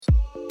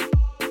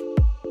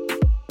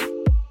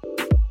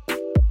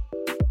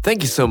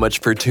Thank you so much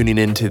for tuning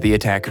in to the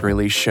Attack and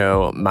Release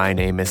Show. My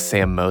name is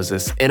Sam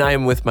Moses, and I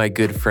am with my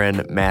good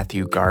friend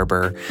Matthew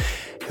Garber,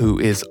 who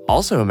is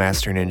also a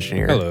mastering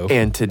engineer. Hello.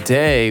 And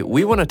today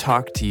we want to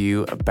talk to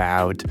you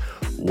about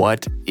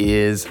what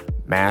is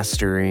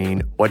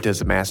mastering, what does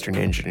a mastering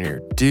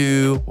engineer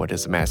do, what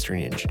does a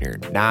mastering engineer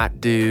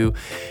not do,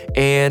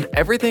 and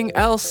everything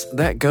else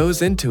that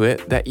goes into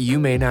it that you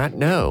may not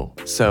know.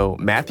 So,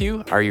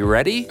 Matthew, are you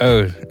ready?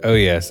 Oh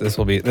yes, this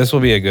will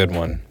be a good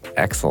one.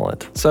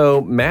 Excellent.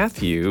 So,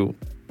 Matthew,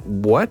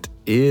 what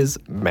is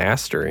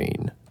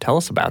mastering? Tell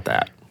us about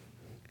that.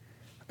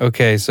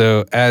 Okay,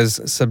 so as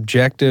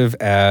subjective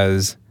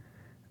as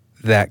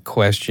that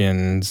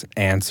question's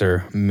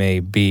answer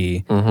may be,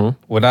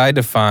 what I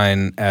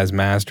define as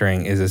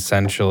mastering is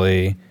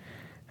essentially,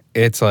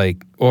 it's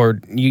like, or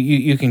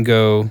you can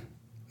go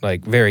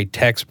like very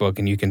textbook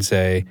and you can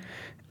say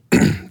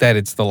that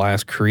it's the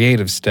last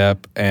creative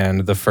step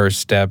and the first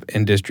step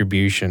in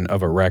distribution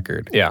of a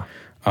record. Yeah.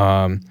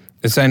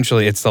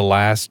 Essentially, it's the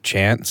last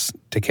chance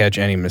to catch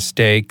any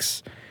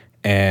mistakes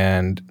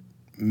and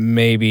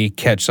maybe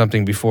catch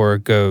something before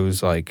it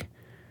goes like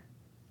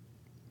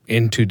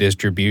into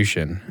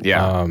distribution.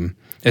 Yeah.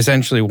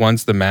 Essentially,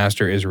 once the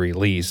master is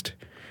released,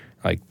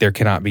 like there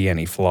cannot be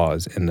any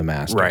flaws in the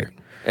master. Right.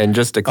 And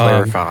just to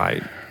clarify,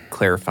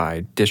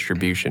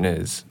 distribution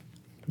is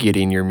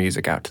getting your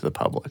music out to the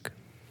public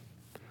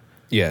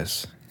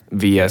Yes.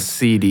 via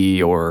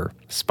CD or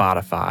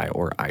Spotify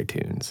or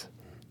iTunes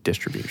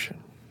distribution.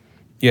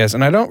 Yes,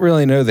 and I don't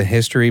really know the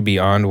history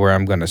beyond where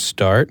I'm going to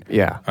start.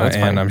 Yeah, that's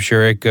fine. And I'm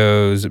sure it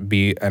goes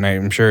and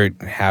I'm sure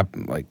it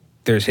happened. Like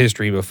there's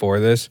history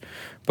before this,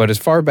 but as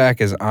far back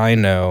as I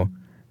know,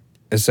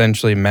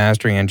 essentially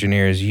mastering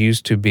engineers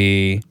used to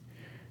be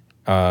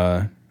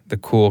the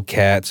cool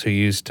cats who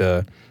used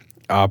to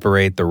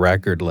operate the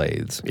record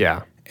lathes.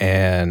 Yeah.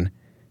 And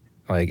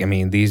like, I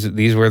mean, these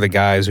were the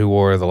guys who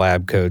wore the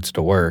lab coats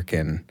to work,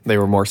 and They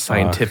were more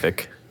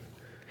scientific.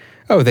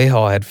 they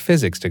all had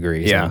physics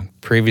degrees. Yeah.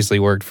 And previously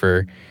worked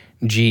for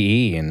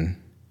GE and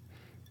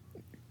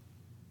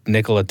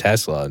Nikola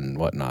Tesla and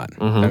whatnot.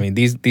 I mean,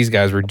 these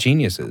guys were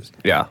geniuses.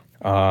 Yeah.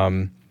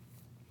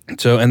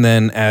 So, and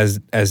then as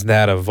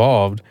that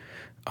evolved,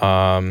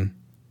 like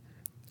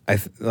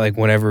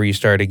whenever you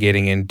started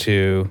getting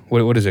into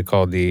what is it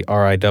called, the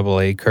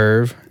RIAA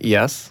curve,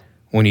 Yes.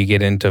 when you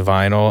get into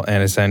vinyl,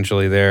 and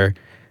essentially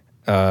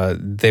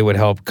they would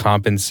help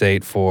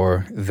compensate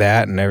for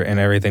that, and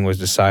everything was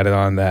decided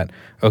on that.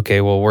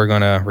 Okay, well, we're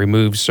going to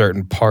remove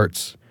certain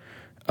parts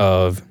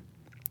of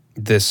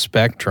this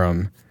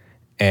spectrum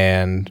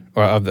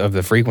or of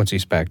the frequency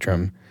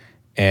spectrum,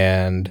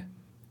 and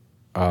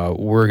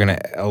we're going to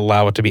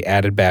allow it to be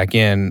added back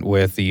in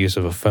with the use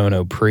of a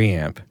phono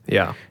preamp.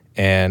 Yeah.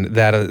 And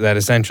that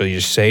essentially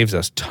just saves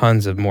us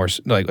tons of more,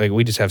 like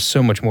we just have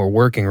so much more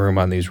working room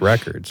on these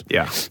records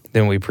Yeah.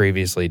 than we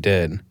previously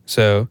did.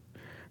 So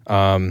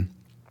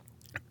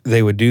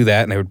they would do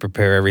that, and they would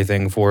prepare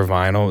everything for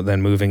vinyl.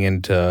 Then moving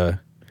into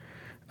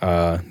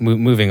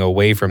moving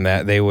away from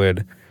that, they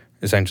would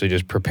essentially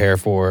just prepare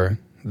for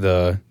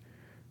the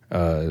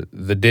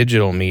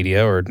digital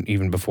media, or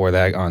even before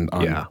that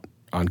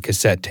on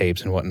cassette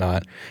tapes and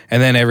whatnot.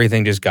 And then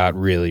everything just got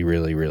really,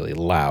 really, really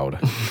loud.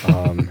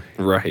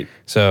 Right.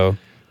 So,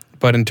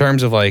 but in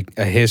terms of like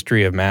a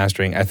history of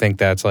mastering, I think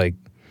that's like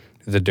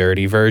the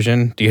dirty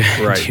version. Do you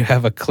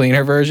have a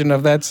cleaner version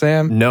of that,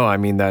 Sam? No, I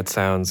mean, that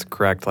sounds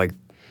correct. Like,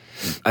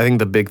 I think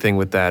the big thing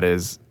with that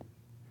is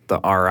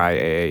the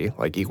RIAA,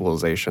 like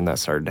equalization that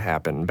started to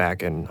happen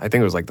back in, I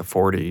think it was like the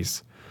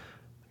 40s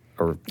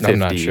or 50s. I'm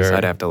not sure.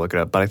 I'd have to look it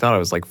up. But I thought it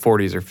was like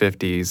 40s or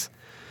 50s.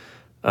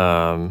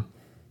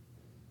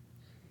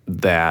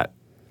 That,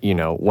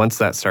 once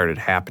that started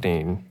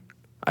happening,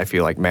 I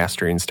feel like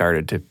mastering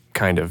started to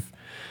kind of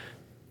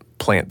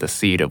plant the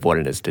seed of what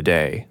it is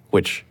today,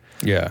 which,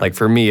 like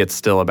for me, it's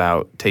still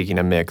about taking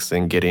a mix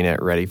and getting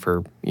it ready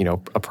for,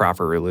 a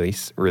proper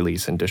release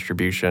and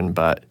distribution.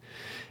 But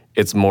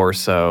it's more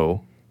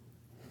so,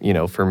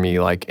 for me,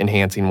 like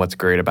enhancing what's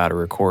great about a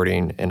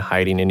recording and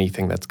hiding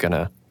anything that's going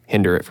to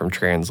hinder it from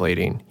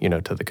translating,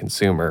 to the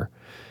consumer,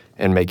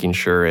 and making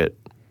sure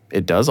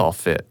it does all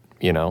fit,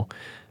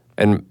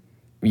 And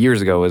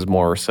years ago, it was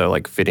more so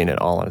like fitting it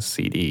all on a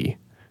CD,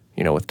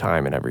 with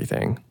time and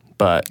everything.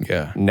 But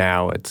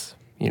now it's,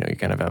 you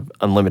kind of have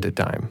unlimited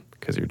time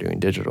because you're doing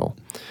digital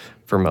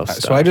for most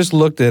stuff. So I just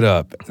looked it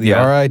up. The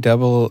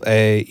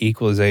RIAA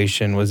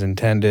equalization was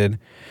intended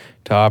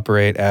to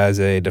operate as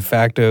a de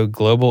facto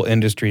global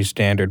industry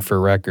standard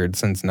for records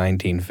since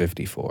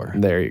 1954.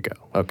 There you go.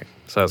 Okay.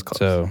 So that's close.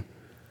 So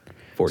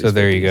 40s, so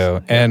there you 50s.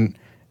 go. And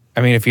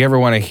I mean, if you ever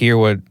want to hear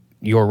what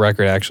your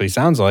record actually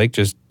sounds like,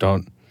 just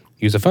don't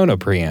use a phono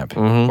preamp.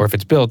 Or if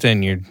it's built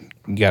in, you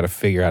got to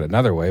figure out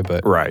another way.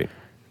 But Right.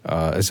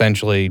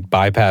 Essentially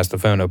bypass the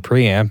phono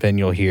preamp, and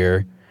you'll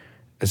hear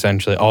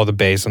essentially all the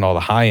bass and all the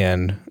high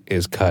end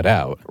is cut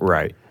out.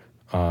 Right.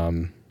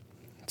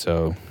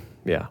 So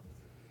Yeah.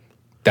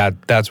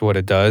 that's what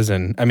it does.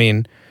 And I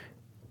mean,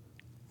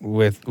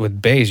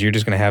 with bass, you're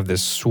just going to have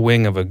this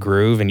swing of a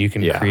groove, and you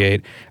can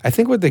create. I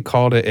think what they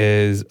called it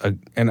is,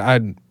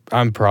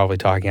 I'm probably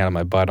talking out of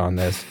my butt on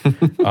this.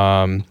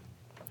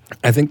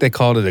 I think they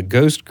called it a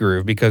ghost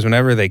groove because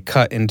whenever they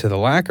cut into the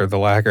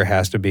lacquer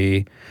has to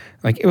be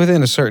like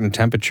within a certain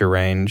temperature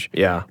range.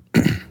 Yeah.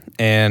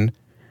 And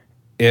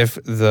if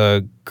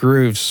the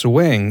groove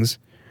swings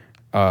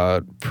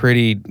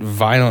pretty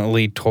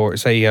violently toward,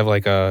 say you have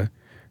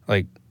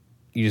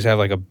you just have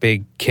like a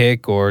big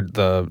kick, or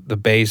the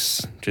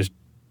bass just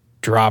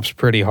drops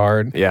pretty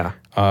hard. Yeah.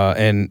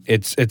 And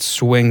it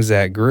swings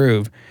that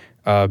groove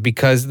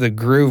because the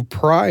groove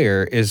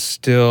prior is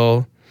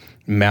still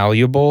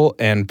malleable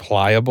and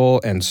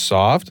pliable and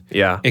soft.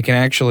 Yeah. It can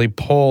actually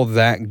pull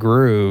that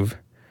groove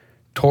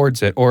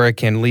towards it, or it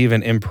can leave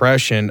an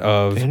impression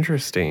of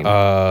interesting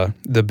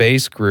the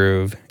bass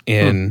groove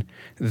in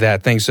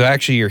that thing. So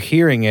actually you're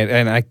hearing it,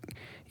 and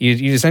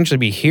you'd essentially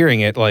be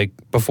hearing it like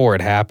before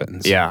it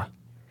happens. Yeah.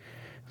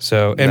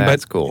 So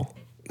that's cool.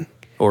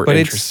 Or but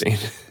interesting.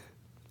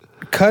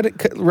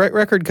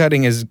 Record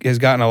cutting has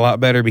gotten a lot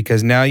better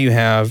because now you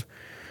have,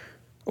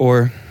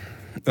 or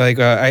like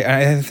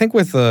I think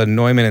with the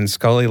Neumann and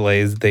Scully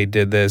lathes, they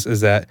did this,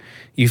 is that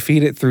you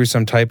feed it through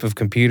some type of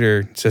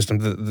computer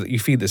system. You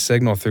feed the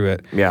signal through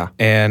it. Yeah.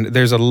 And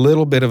there's a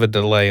little bit of a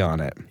delay on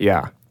it.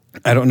 Yeah.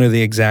 I don't know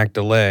the exact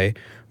delay,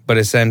 but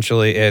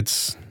essentially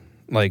it's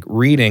like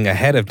reading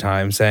ahead of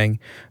time saying,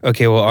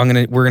 okay, well,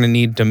 we're gonna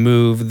need to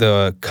move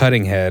the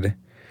cutting head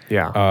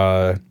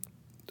a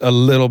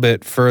little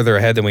bit further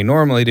ahead than we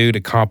normally do to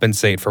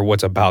compensate for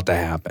what's about to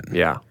happen.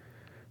 Yeah.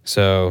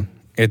 So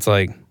it's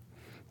like,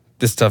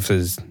 this stuff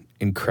is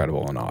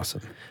incredible and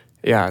awesome.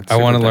 Yeah. I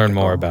want to learn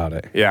more about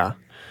it. Yeah.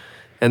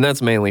 And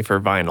that's mainly for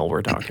vinyl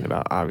we're talking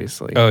about,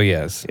 obviously. Oh,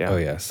 yes. Yeah. Oh,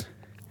 yes.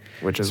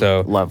 Which is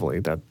lovely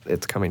that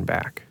it's coming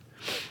back.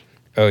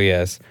 Oh,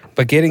 yes.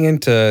 But getting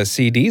into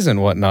CDs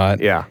and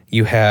whatnot,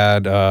 you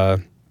had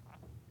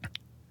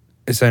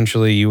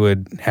essentially you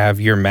would have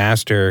your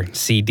master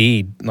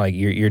CD, like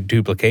your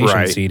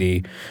duplication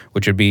CD,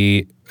 which would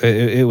be,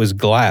 it was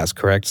glass,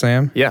 correct,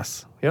 Sam?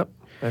 Yes. Yep.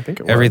 I think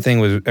it was.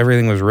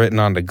 Everything was written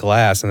onto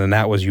glass, and then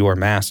that was your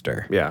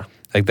master. Yeah.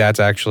 Like that's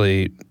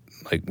actually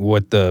like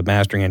what the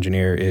mastering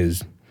engineer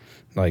is,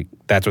 like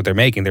that's what they're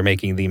making. They're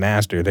making the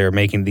master. They're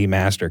making the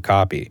master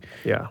copy.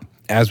 Yeah.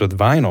 As with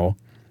vinyl,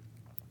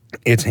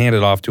 it's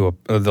handed off to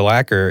the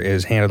lacquer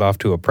is handed off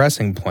to a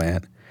pressing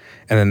plant,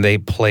 and then they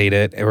plate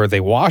it, or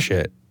they wash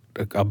it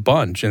a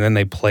bunch, and then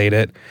they plate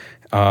it.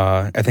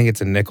 I think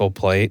it's a nickel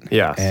plate.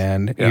 Yes.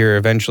 And you're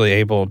eventually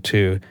able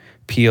to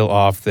peel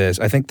off this.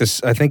 I think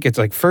it's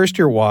like first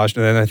you're washed,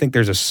 and then I think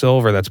there's a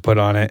silver that's put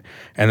on it,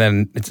 and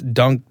then it's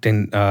dunked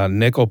in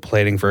nickel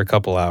plating for a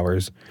couple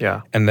hours.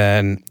 Yeah. And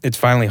then it's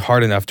finally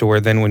hard enough to where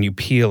then when you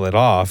peel it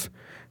off,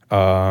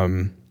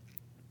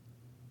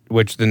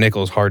 which the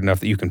nickel is hard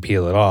enough that you can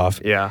peel it off.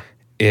 Yeah.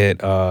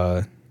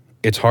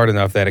 It's hard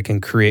enough that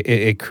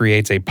it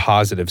creates a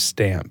positive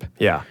stamp.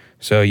 Yeah.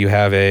 So you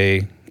have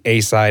a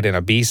side and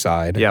a B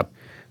side. Yep.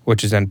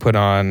 Which is then put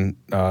on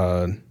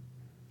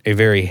a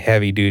very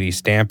heavy duty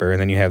stamper, and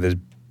then you have this,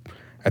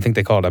 I think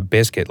they call it a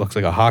biscuit, looks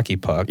like a hockey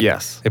puck.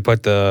 Yes. They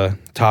put the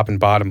top and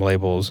bottom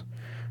labels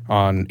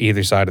on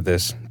either side of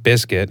this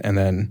biscuit, and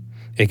then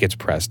it gets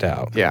pressed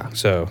out. Yeah.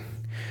 So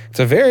it's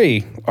a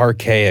very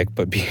archaic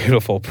but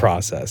beautiful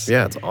process.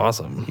 Yeah, it's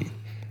awesome.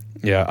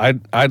 Yeah,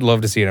 I'd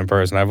love to see it in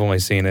person. I've only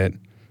seen it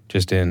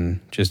just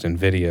in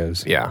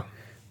videos. Yeah.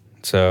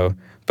 So,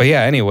 but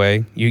yeah,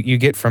 anyway, you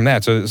get from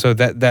that. So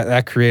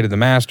that created the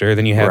master.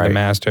 Then you had the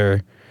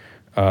master.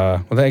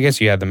 Well, I guess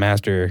you had the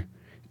master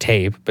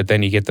tape, but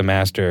then you get the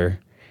master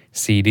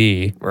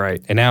CD.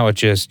 Right. And now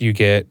you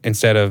get,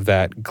 instead of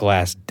that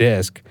glass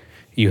disc,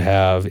 you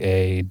have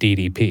a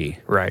DDP.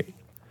 Right.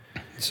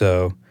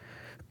 So,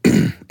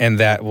 and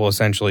that will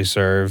essentially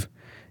serve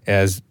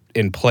as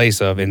in place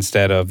of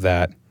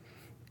that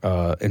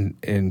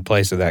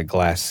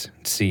glass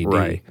CD.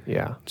 Right.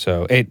 Yeah.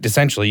 So it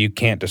essentially you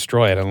can't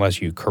destroy it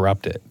unless you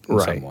corrupt it in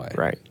some way.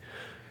 Right.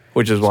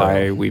 Which is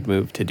why we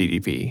moved to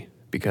DDP,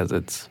 because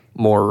it's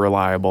more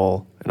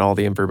reliable and all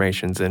the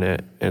information's in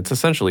it. And it's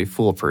essentially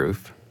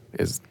foolproof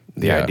is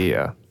the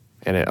idea.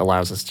 And it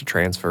allows us to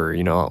transfer,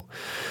 no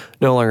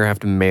longer have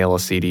to mail a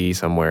CD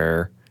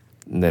somewhere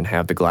and then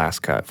have the glass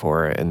cut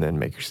for it and then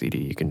make your CD.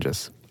 You can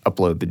just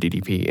upload the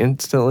DDP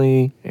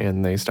instantly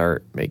and they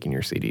start making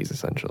your CDs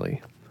essentially.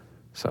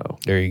 So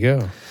there you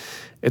go.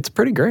 It's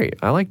pretty great.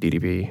 I like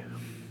DDP.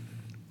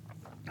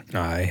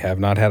 I have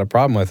not had a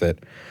problem with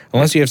it.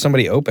 Unless you have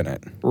somebody open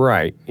it.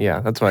 Right. Yeah.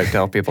 That's why I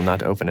tell people not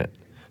to open it.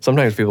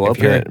 Sometimes people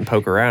open it and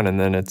poke around and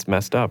then it's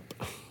messed up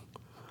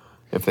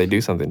if they do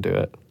something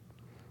to it.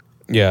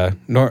 Yeah.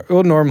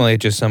 Normally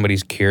it's just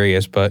somebody's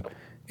curious, but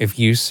if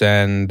you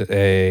send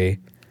and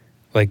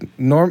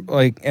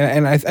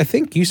I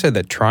think you said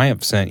that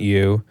Triumph sent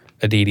you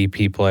a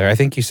DDP player. I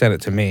think you sent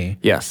it to me.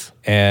 Yes.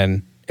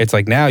 And it's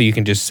like now you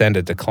can just send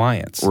it to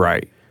clients.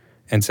 Right.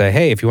 And say,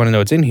 hey, if you want to know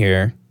what's in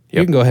here,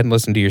 you can go ahead and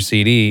listen to your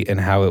CD and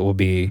how it will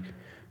be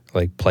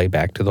like played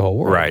back to the whole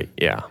world. Right,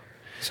 yeah.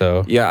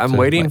 So yeah, I'm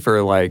waiting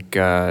for like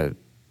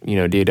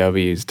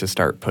DAWs to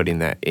start putting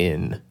that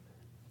in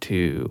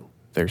to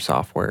their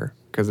software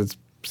because it's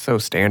so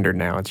standard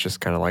now. It's just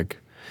kind of like,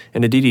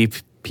 and a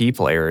DDP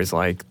player is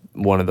like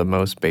one of the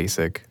most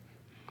basic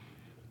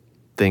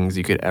things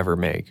you could ever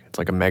make. It's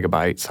like a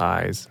megabyte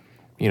size.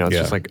 It's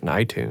just like an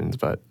iTunes,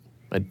 but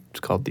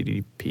it's called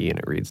DDP and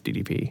it reads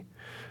DDP.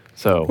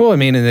 So well, I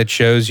mean, and it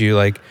shows you,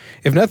 like,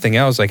 if nothing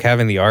else, like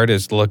having the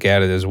artist look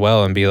at it as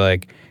well and be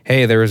like,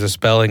 hey, there was a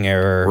spelling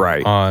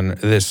error on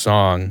this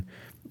song.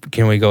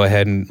 Can we go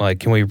ahead and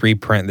can we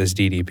reprint this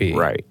DDP?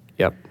 Right.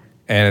 Yep.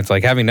 And it's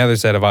like having another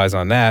set of eyes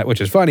on that, which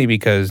is funny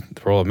because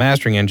the role of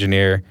mastering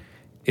engineer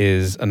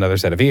is another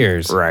set of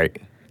ears. Right.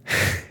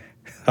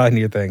 On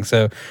your thing.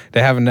 So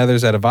to have another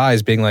set of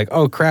eyes being like,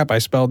 oh crap, I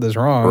spelled this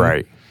wrong.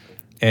 Right.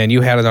 And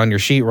you had it on your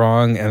sheet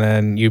wrong and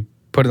then you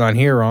put it on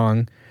here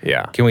wrong.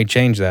 Yeah. Can we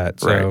change that?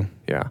 So right.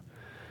 Yeah.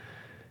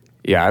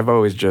 Yeah, I've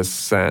always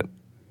just sent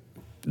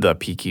the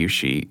PQ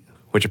sheet,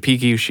 which a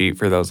PQ sheet,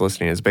 for those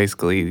listening, is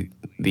basically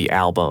the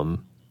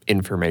album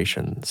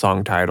information,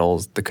 song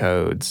titles, the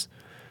codes,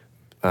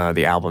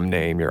 the album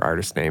name, your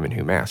artist name, and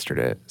who mastered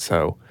it.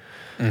 So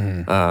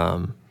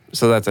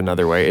so that's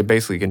another way. It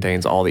basically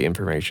contains all the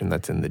information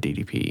that's in the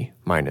DDP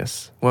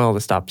minus, the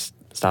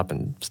stop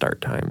and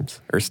start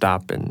times, or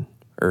start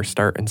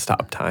and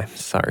stop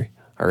times, sorry,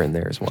 are in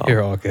there as well.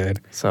 You're all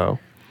good. So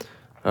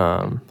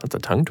that's a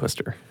tongue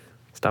twister.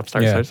 Stop,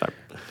 start, start, stop.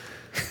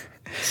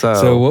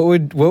 So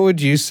what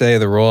would you say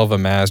the role of a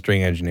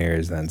mastering engineer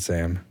is then,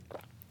 Sam?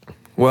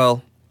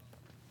 Well,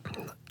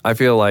 I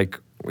feel like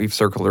we've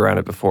circled around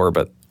it before,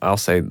 but I'll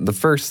say the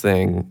first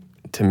thing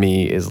to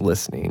me is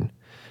listening.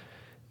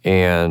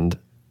 And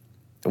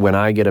when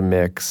I get a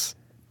mix,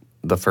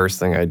 the first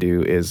thing I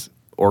do is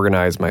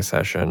organize my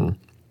session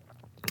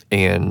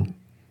and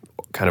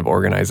kind of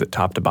organize it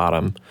top to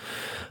bottom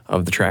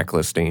of the track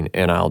listing,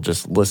 and I'll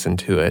just listen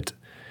to it.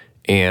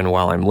 And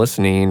while I'm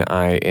listening,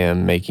 I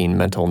am making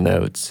mental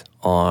notes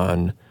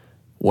on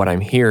what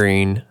I'm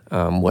hearing,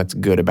 what's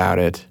good about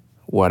it,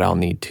 what I'll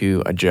need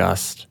to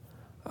adjust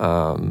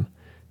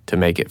to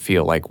make it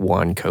feel like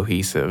one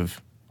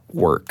cohesive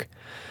work.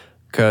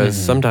 Because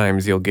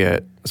sometimes you'll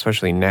get,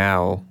 especially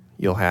now,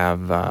 you'll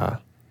have,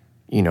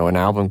 an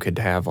album could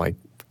have like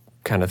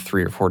kind of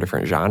 3 or 4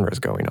 different genres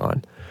going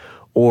on.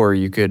 Or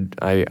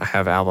I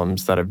have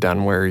albums that I've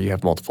done where you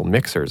have multiple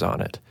mixers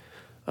on it.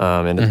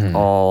 And it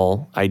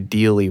all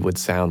ideally would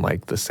sound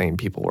like the same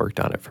people worked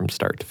on it from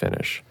start to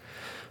finish.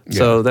 Yeah.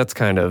 So that's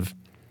kind of,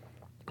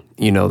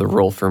 the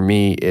role for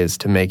me is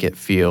to make it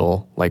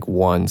feel like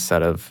one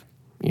set of,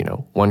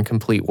 one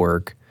complete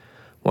work,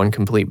 one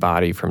complete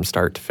body from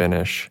start to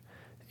finish.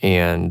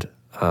 And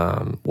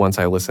once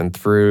I listen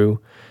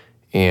through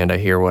and I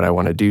hear what I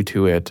want to do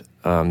to it,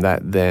 that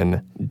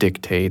then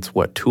dictates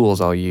what tools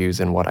I'll use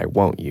and what I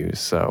won't use.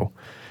 So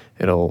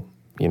it'll,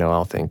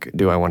 I'll think,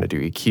 do I want to do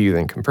EQ,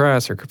 then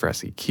compress, or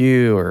compress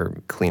EQ, or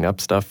clean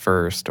up stuff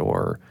first?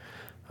 Or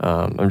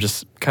I'm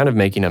just kind of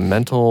making a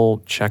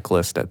mental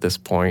checklist at this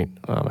point.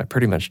 I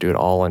pretty much do it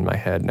all in my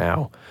head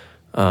now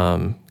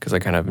because I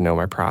kind of know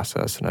my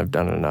process and I've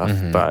done it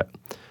enough. But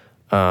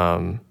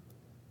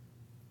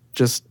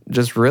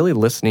just really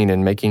listening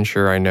and making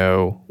sure I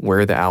know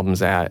where the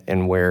album's at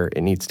and where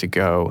it needs to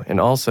go. And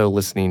also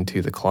listening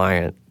to the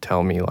client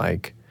tell me,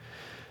 like,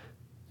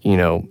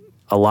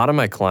 a lot of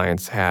my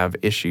clients have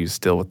issues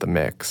still with the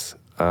mix,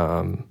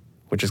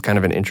 which is kind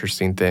of an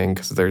interesting thing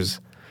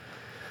because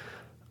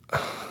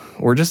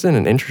we're just in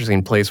an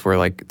interesting place where,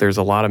 like, there's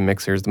a lot of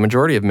mixers. The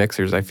majority of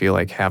mixers, I feel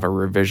like, have a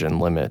revision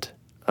limit.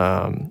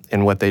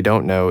 And what they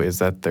don't know is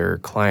that their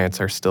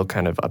clients are still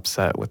kind of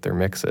upset with their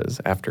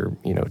mixes after,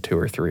 2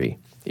 or 3,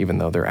 even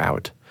though they're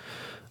out.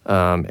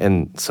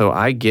 And so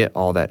I get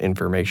all that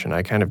information.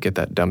 I kind of get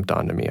that dumped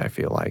onto me, I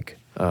feel like.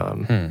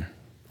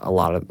 A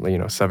lot of,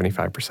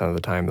 75% of the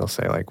time they'll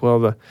say, like,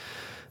 well, the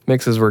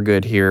mixes were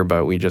good here,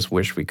 but we just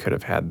wish we could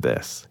have had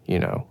this,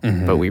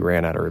 but we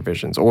ran out of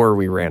revisions, or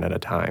we ran out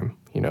of time,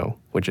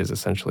 which is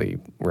essentially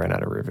ran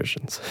out of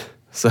revisions.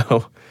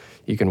 So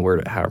you can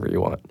word it however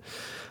you want.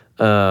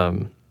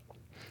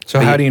 So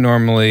how do you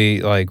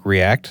normally, like,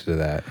 react to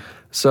that?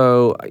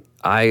 So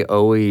I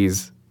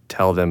always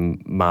tell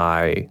them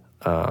my,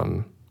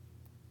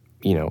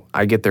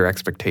 I get their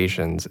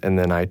expectations, and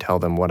then I tell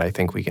them what I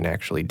think we can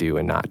actually do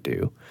and not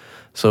do.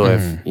 So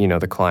if,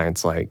 the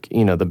client's like,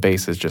 the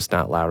bass is just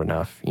not loud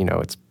enough,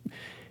 it's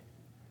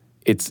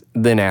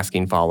then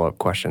asking follow-up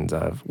questions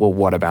of, well,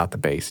 what about the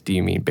bass? Do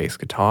you mean bass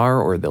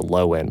guitar or the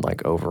low end,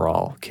 like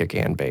overall kick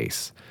and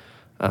bass?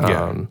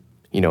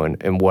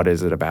 And what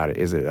is it about it?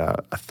 Is it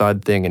a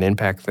thud thing, an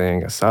impact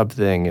thing, a sub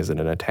thing? Is it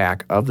an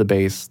attack of the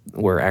bass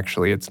where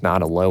actually it's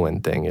not a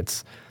low-end thing?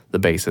 It's the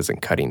bass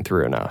isn't cutting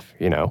through enough,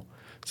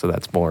 So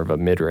that's more of a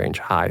mid-range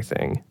high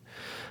thing.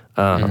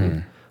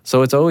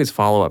 So it's always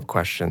follow-up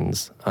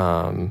questions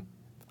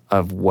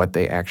of what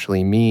they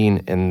actually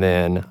mean, and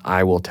then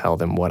I will tell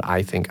them what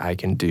I think I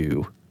can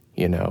do,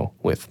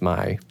 with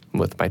my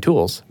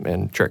tools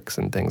and tricks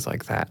and things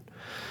like that.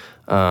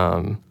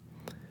 So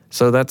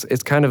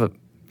it's kind of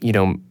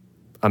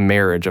a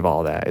marriage of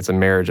all that. It's a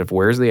marriage of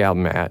where's the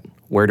album at,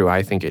 where do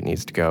I think it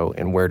needs to go,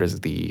 and where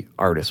does the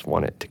artist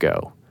want it to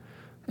go.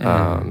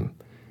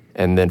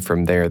 And then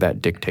from there,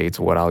 that dictates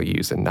what I'll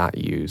use and not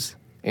use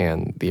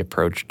and the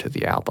approach to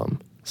the album.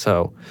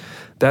 So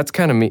that's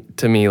kind of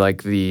to me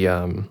like the,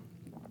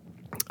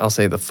 I'll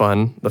say the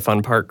fun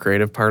part,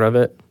 creative part of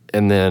it.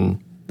 And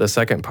then the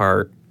second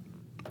part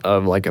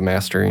of like a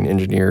mastering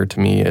engineer to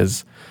me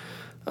is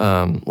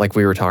like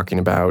we were talking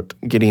about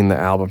getting the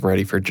album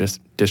ready for just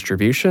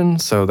distribution.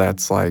 So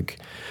that's like,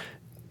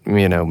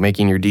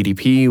 making your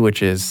DDP,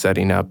 which is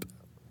setting up,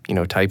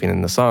 typing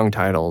in the song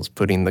titles,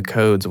 putting the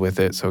codes with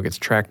it so it gets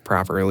tracked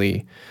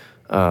properly,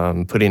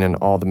 putting in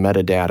all the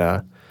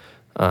metadata,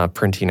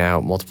 printing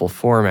out multiple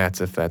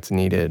formats if that's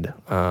needed,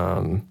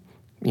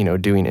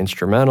 doing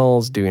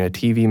instrumentals, doing a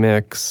TV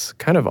mix,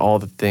 kind of all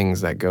the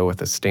things that go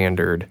with a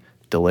standard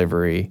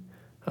delivery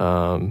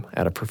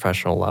at a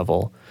professional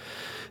level.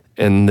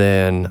 And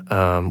then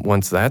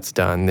once that's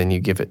done, then you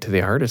give it to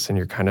the artist, and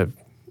you're kind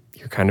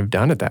of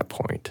done at that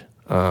point.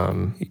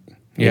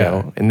 You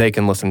know, and they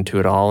can listen to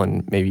it all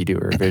and maybe do a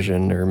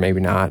revision or maybe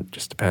not.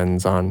 Just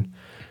depends on,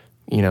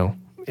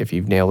 if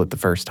you've nailed it the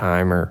first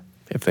time or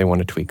if they want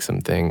to tweak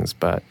some things.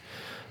 But,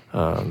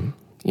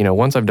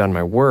 once I've done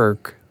my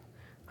work,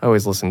 I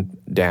always listen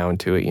down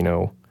to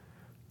it,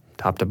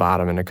 top to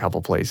bottom in a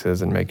couple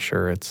places and make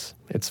sure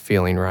it's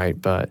feeling right.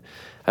 But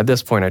at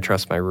this point, I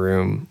trust my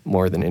room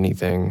more than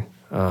anything.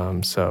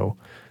 So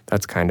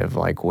that's kind of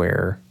like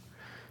where,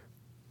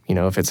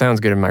 if it sounds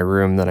good in my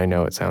room, then I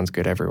know it sounds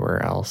good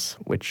everywhere else,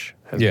 which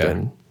has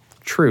been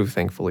true,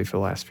 thankfully, for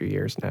the last few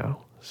years now.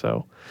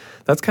 So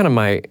that's kind of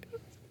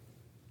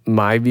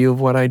my view of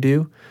what I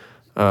do.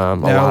 Go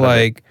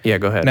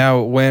ahead.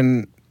 Now,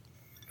 when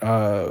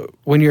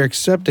you're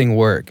accepting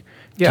work,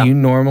 do you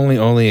normally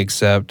only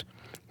accept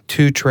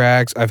 2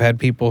 tracks? I've had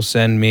people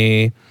send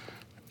me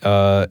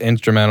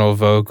instrumental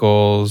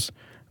vocals,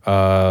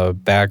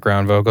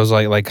 background vocals,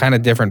 like kind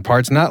of different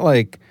parts, not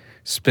like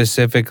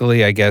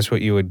specifically, I guess,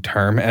 what you would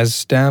term as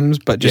stems,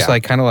 but just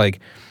like kind of like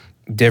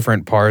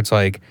different parts,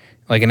 like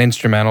an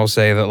instrumental,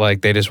 say that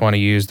like they just want to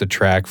use the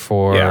track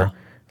for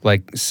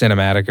like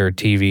cinematic or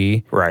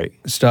TV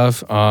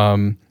stuff,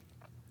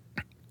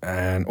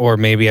 or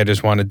maybe I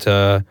just wanted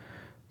to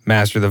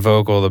master the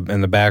vocal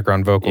and the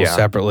background vocals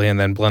separately and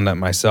then blend that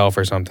myself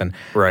or something.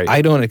 Right.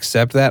 I don't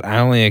accept that. I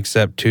only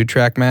accept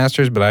 2-track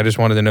masters, but I just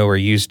wanted to know where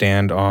you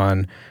stand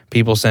on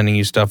people sending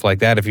you stuff like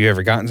that, if you've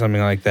ever gotten something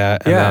like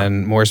that. And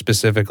then more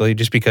specifically,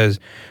 just because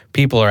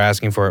people are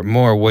asking for it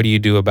more, what do you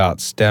do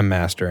about stem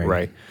mastering?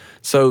 Right.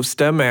 So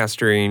stem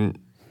mastering,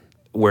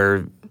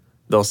 where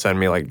they'll send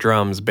me like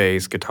drums,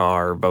 bass,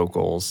 guitar,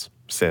 vocals,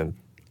 synth.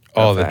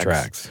 All effects. The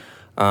tracks.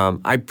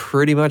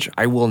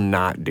 I will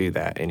not do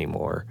that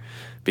anymore.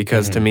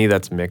 Because to me,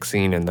 that's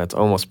mixing and that's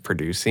almost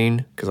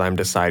producing, because I'm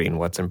deciding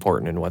what's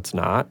important and what's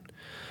not,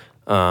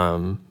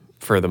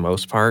 for the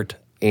most part.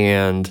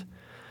 And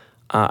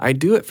I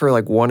do it for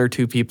like 1 or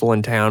 2 people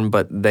in town,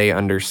 but they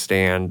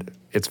understand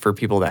it's for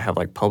people that have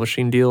like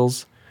publishing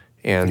deals,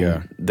 and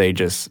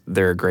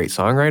they're a great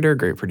songwriter,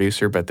 great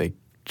producer, but they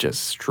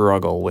just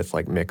struggle with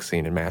like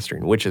mixing and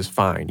mastering, which is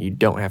fine. You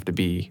don't have to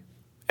be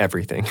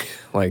everything.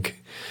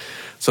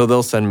 So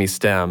they'll send me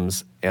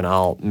stems and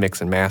I'll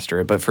mix and master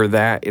it. But for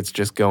that, it's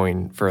just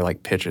going for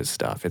like pitches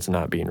stuff. It's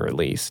not being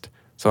released.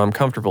 So I'm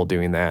comfortable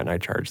doing that, and I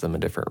charge them a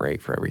different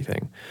rate for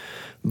everything.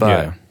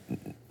 But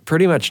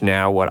pretty much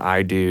now what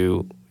I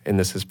do, and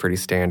this is pretty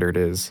standard,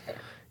 is,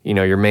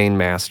 your main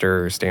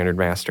master or standard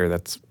master,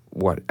 that's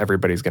what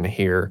everybody's going to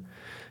hear.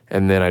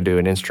 And then I do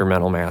an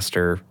instrumental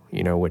master,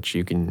 which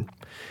you can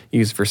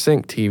use for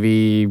sync,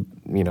 TV,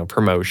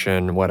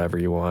 promotion, whatever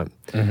you want.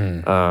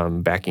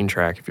 Backing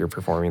track if you're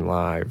performing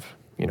live,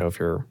 if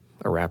you're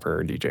a rapper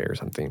or DJ or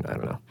something, I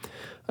don't know.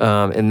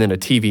 And then a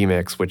TV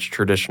mix, which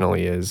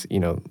traditionally is,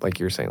 like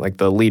you're saying, like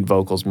the lead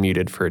vocal's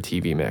muted for a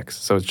TV mix.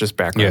 So it's just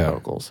background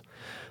vocals.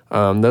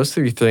 Those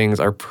 3 things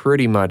are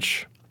pretty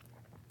much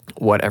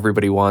what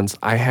everybody wants.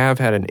 I have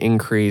had an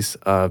increase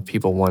of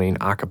people wanting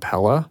a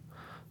cappella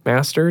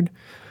mastered,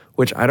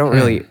 which I don't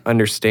really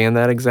understand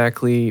that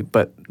exactly,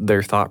 but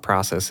their thought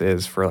process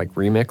is for like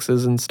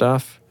remixes and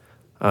stuff,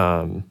 to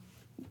hand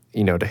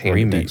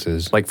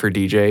remixes, like for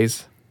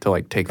DJs to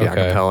like take the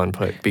acapella and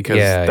put, because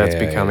that's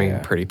becoming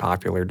pretty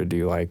popular to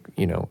do like,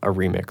 a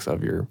remix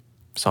of your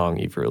song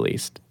you've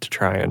released to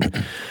try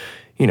and,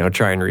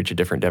 reach a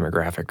different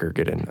demographic or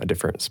get in a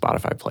different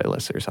Spotify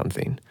playlist or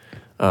something.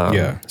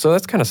 So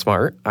that's kind of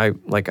smart.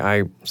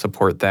 I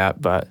support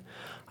that, but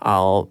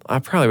I'll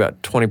probably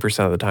about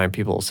 20% of the time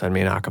people will send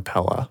me an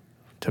acapella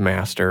to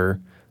master.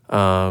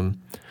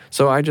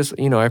 So I just,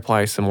 I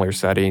apply similar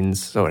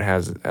settings so it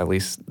has at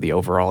least the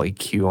overall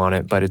EQ on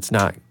it, but it's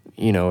not,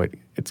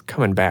 it's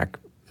coming back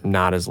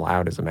not as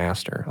loud as a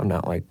master. I'm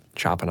not like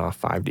chopping off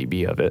 5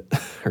 dB of it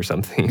or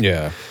something.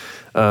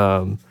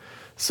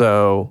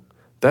 So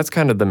that's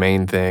kind of the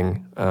main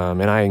thing.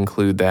 And I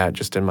include that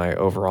just in my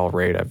overall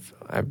rate.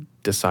 I've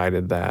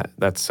decided that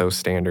that's so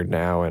standard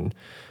now. And,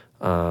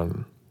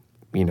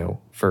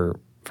 for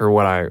for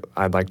what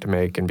I'd like to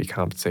make and be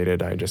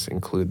compensated, I just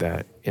include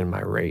that in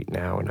my rate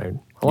now, and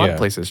a lot of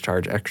places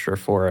charge extra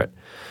for it.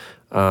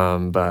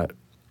 But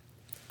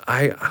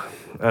I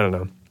don't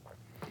know.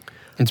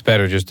 It's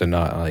better just to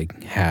not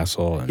like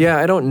hassle. Yeah,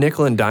 I don't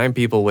nickel and dime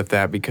people with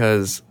that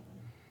because,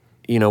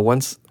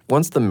 once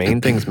the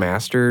main thing's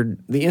mastered,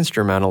 the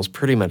instrumental's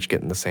pretty much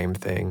getting the same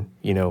thing.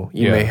 You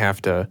may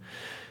have to,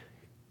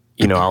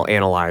 I'll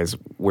analyze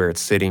where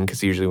it's sitting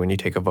because usually when you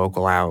take a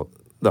vocal out,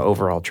 the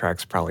overall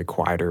track's probably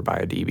quieter by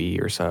a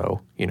dB or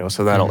so,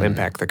 so that'll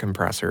impact the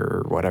compressor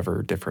or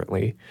whatever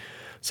differently.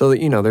 So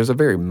that, there's a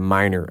very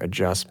minor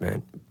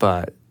adjustment,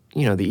 but,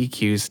 the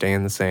EQ's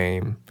staying the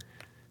same.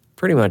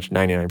 Pretty much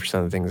 99%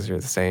 of the things are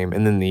the same.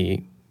 And then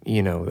the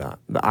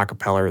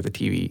acapella or the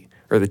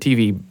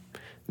TV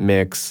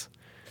mix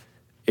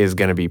is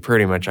going to be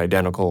pretty much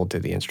identical to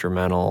the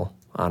instrumental,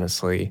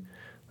 honestly.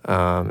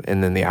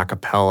 And then the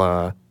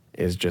acapella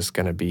is just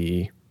going to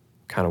be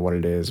kind of what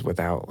it is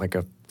without like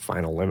a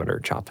final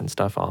limiter chopping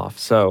stuff off.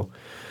 So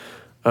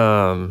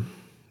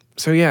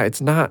yeah,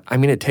 it's not,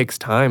 it takes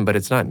time, but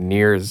it's not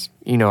near as,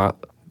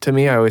 to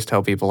me, I always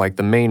tell people like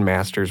the main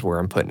master's where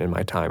I'm putting in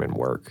my time and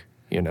work,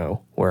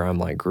 where I'm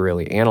like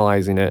really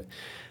analyzing it,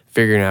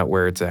 figuring out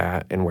where it's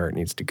at and where it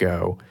needs to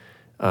go.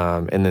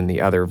 And then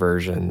the other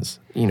versions,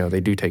 they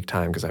do take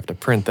time because I have to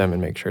print them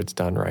and make sure it's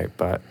done right.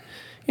 But,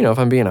 if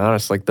I'm being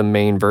honest, like the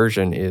main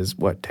version is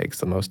what takes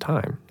the most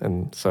time.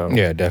 And so...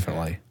 Yeah,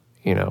 definitely.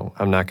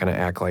 I'm not going to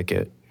act like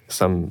it.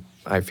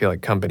 I feel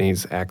like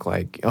companies act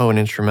like, an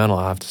instrumental,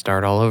 I'll have to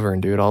start all over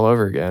and do it all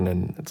over again.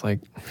 And it's like,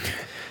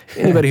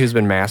 anybody who's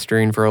been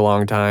mastering for a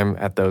long time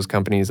at those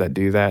companies that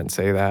do that and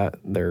say that,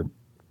 they're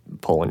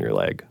pulling your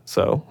leg.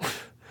 So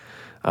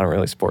I don't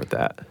really support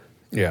that.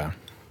 Yeah.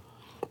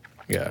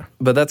 Yeah.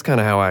 But that's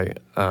kind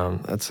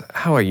of that's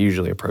how I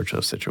usually approach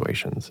those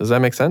situations. Does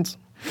that make sense?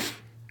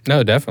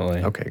 No,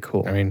 definitely. Okay,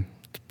 cool. It's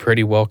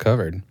pretty well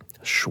covered.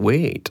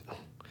 Sweet.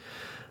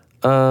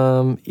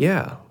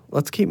 Yeah.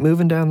 Let's keep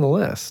moving down the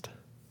list.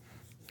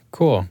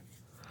 Cool.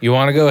 You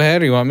want to go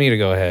ahead or you want me to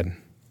go ahead?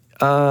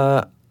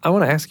 I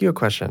want to ask you a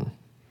question.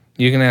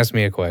 You can ask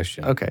me a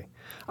question. Okay.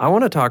 I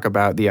want to talk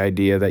about the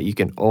idea that you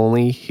can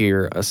only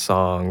hear a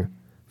song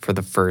for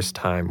the first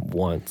time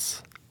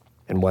once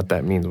and what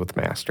that means with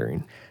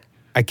mastering.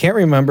 I can't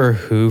remember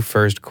who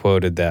first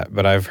quoted that,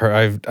 but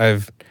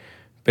I've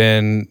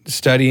been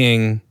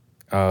studying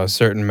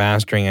certain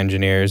mastering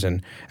engineers,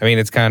 and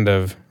it's kind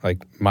of like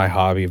my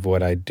hobby of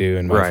what I do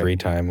in my free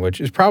time,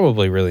 which is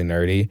probably really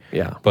nerdy.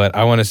 Yeah. But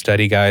I want to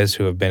study guys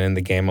who have been in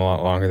the game a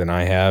lot longer than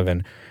I have,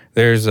 and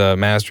there's a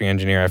mastering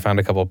engineer. I found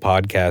a couple of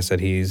podcasts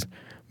that he's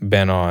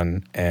been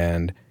on,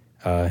 and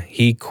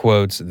he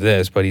quotes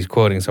this, but he's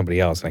quoting somebody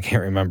else, and I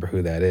can't remember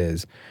who that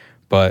is.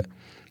 But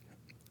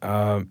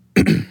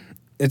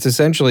it's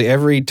essentially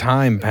every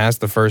time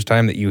past the first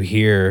time that you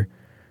hear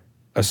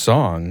a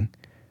song,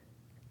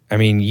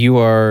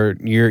 you're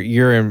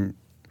in,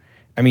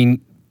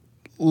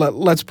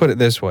 let's put it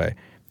this way.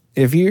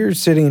 If you're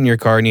sitting in your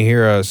car and you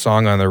hear a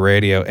song on the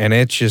radio and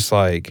it's just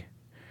like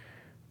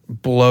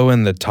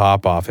blowing the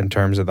top off in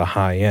terms of the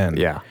high end.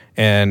 Yeah.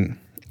 And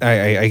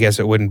I guess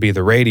it wouldn't be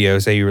the radio,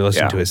 say you were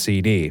listening to a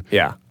CD.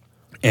 Yeah.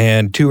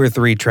 And 2 or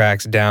 3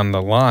 tracks down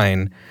the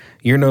line,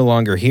 you're no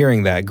longer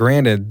hearing that.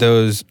 Granted,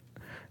 those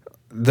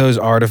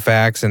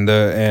artifacts and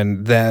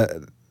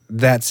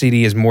that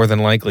CD is more than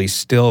likely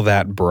still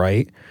that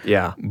bright.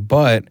 Yeah.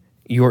 But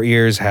your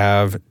ears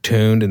have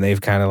tuned and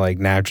they've kind of like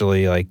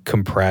naturally like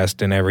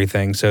compressed and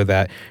everything so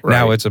that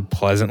now it's a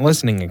pleasant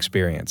listening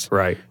experience.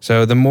 Right.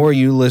 So the more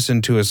you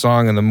listen to a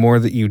song and the more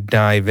that you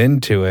dive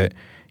into it,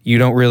 you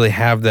don't really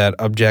have that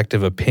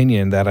objective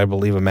opinion that I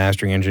believe a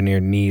mastering engineer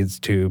needs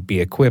to be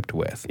equipped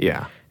with.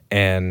 Yeah.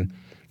 And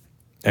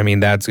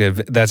that's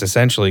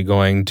essentially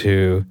going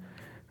to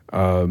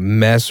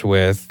mess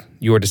with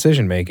your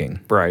decision making.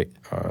 Right.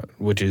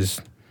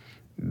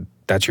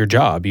 That's your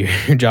job.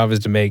 Your job is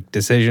to make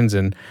decisions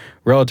and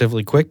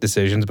relatively quick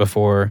decisions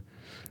before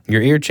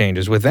your ear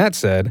changes. With that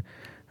said,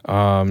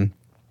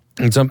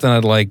 it's something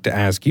I'd like to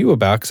ask you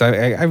about because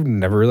I've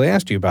never really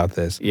asked you about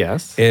this.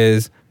 Yes.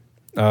 Is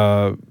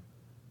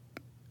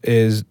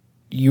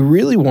you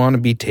really want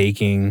to be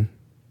taking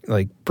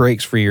like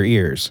breaks for your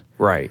ears.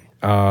 Right.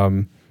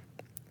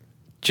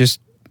 Just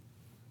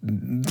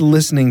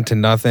listening to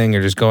nothing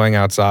or just going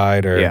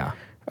outside or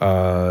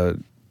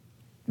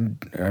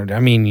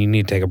you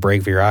need to take a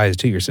break for your eyes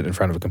too. You're sitting in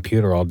front of a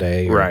computer all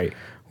day or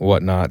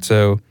whatnot.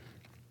 So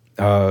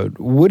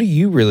what do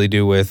you really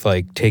do with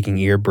like taking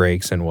ear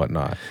breaks and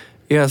whatnot?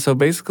 Yeah, so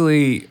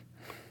basically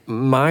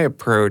my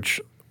approach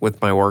with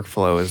my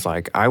workflow is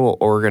like I will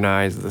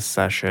organize the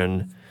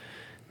session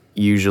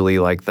usually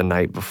like the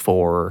night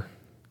before.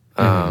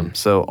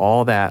 So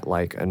all that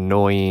like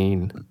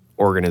annoying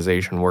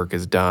organization work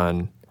is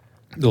done.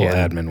 The little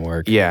admin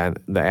work. Yeah,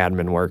 the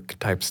admin work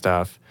type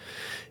stuff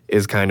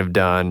is kind of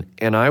done.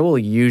 And I will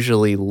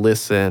usually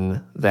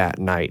listen that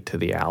night to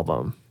the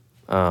album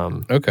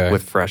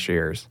with fresh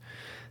ears.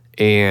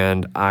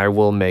 And I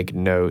will make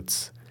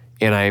notes.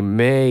 And I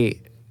may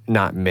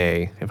not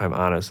may, if I'm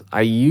honest.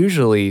 I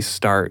usually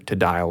start to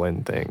dial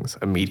in things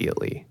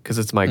immediately because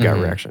it's my gut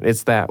reaction.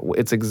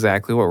 It's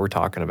exactly what we're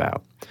talking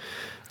about,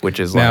 which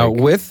is now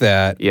with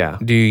that. Yeah.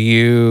 Do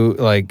you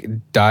like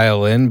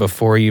dial in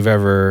before you've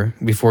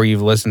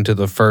listened to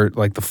the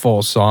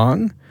full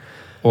song,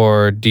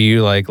 or do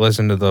you like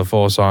listen to the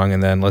full song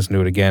and then listen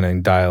to it again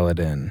and dial it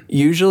in?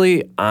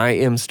 Usually, I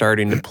am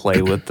starting to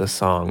play with the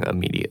song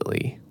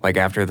immediately, like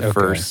after the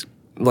first,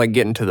 like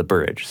getting to the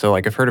bridge. So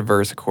like I've heard a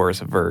verse, a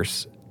chorus, a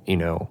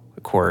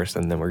chorus,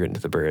 and then we're getting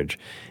to the bridge.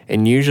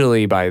 And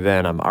usually by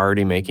then I'm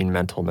already making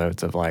mental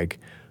notes of like,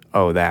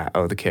 oh,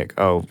 the kick,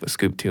 oh, the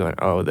scoop two,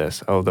 oh,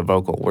 this, oh, the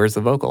vocal. Where's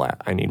the vocal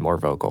at? I need more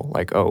vocal.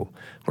 Like, oh,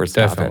 where's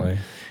the top end?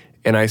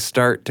 And I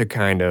start to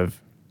kind of,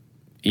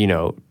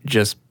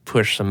 just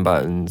push some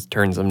buttons,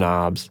 turn some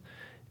knobs,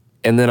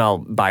 and then I'll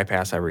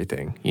bypass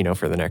everything,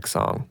 for the next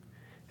song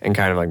and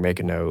kind of like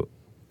make a note.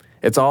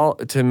 It's all,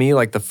 to me,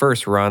 like the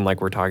first run,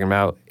 like we're talking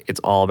about, it's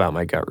all about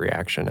my gut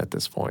reaction at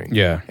this point.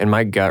 Yeah. And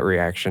my gut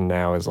reaction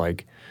now is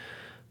like,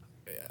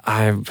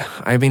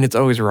 it's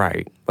always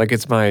right. Like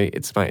it's my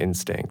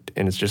instinct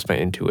and it's just my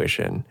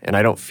intuition. And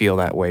I don't feel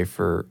that way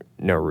for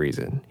no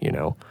reason,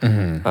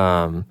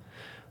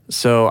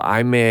 So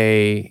I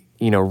may,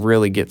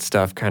 really get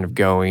stuff kind of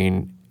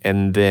going,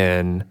 and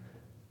then,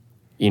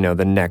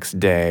 the next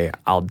day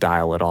I'll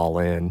dial it all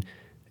in.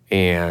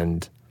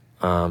 And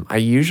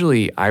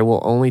I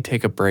will only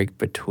take a break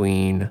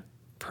between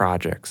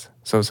projects.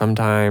 So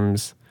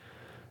sometimes,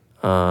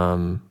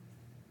 sometimes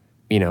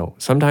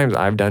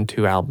I've done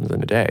 2 albums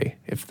in a day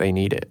if they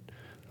need it.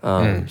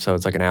 So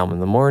it's like an album in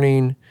the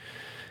morning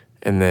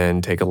and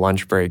then take a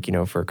lunch break,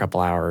 for a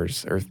couple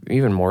hours or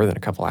even more than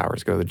a couple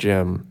hours, go to the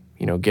gym,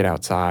 get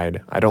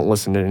outside. I don't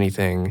listen to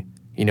anything.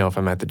 If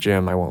I'm at the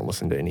gym, I won't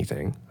listen to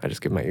anything. I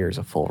just give my ears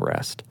a full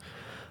rest.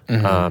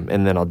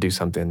 And then I'll do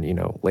something,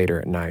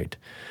 later at night,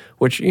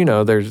 which,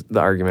 there's the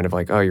argument of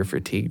like, oh, you're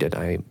fatigued at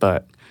night.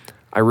 But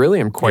I really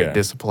am quite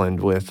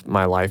disciplined with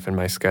my life and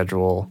my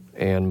schedule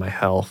and my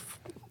health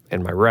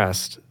and my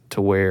rest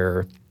to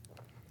where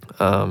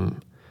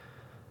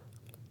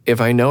if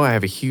I know I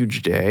have a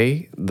huge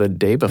day, the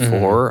day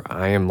before,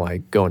 I am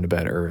like going to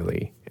bed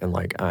early and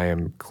like I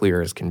am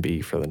clear as can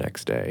be for the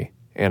next day.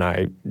 And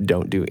I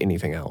don't do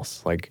anything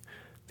else. Like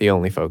the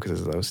only focus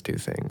is those 2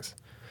 things.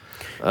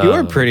 You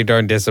are pretty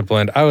darn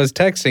disciplined. I was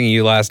texting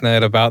you last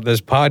night about this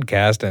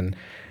podcast, and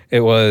it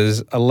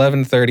was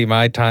 11:30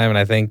 my time, and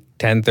I think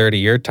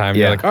 10:30 your time.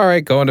 You're like, all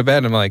right, going to bed.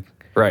 And I'm like,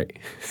 right.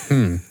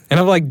 And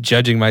I'm like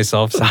judging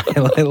myself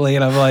silently,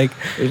 and I'm like,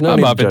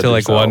 I'm up until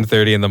like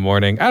 1:30 in the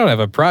morning. I don't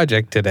have a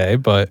project today,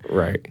 but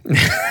right.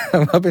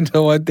 I'm up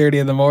until 1:30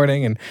 in the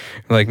morning, and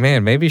I'm like,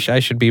 man, maybe I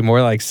should be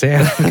more like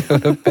Sam and go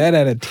to bed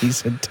at a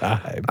decent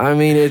time. I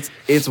mean,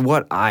 it's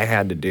what I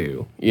had to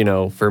do,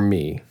 for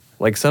me.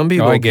 Like some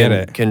people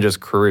can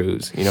just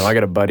cruise. I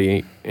got a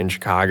buddy in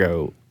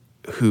Chicago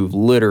who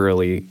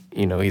literally,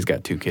 he's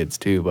got 2 kids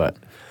too, but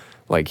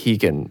like he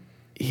can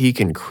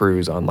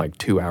cruise on like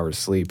 2 hours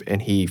sleep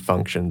and he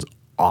functions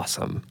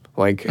awesome.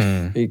 Like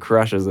he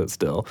crushes it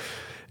still.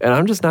 And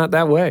I'm just not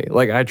that way.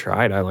 Like I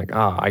tried. I'm like,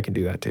 I can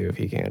do that too if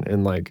he can.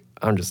 And like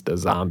I'm just a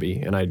zombie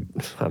and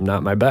I'm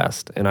not my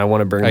best. And I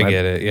want to bring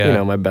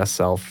my best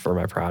self for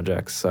my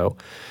projects. So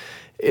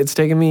it's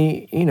taken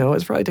me,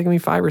 it's probably taken me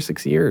 5 or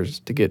 6 years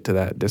to get to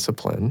that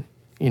discipline,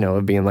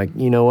 of being like,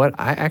 you know what,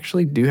 I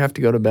actually do have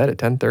to go to bed at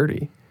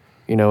 10:30,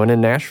 and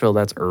in Nashville,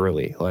 that's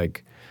early.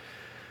 Like,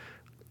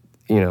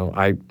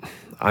 I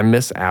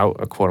miss out,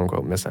 a quote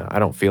unquote miss out. I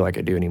don't feel like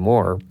I do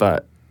anymore.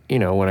 But,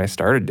 when I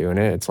started doing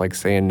it, it's like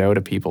saying no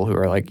to people who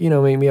are like,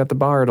 meet me at the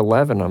bar at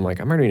 11. I'm like,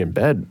 I'm already in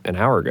bed an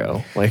hour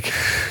ago. Like,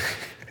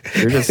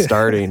 you're just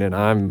starting and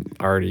I'm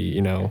already,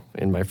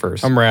 in my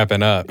first. I'm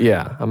wrapping up.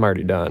 Yeah, I'm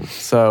already done.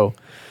 So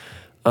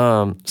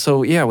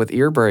yeah, with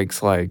ear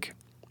breaks, like,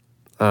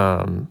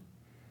 I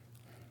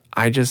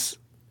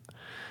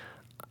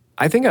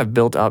think I've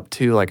built up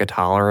to like a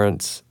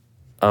tolerance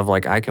of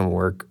like I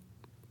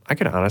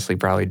could honestly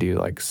probably do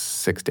like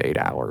 6 to 8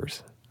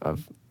 hours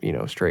of,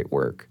 straight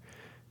work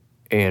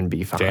and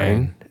be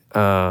fine.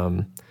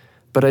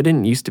 But I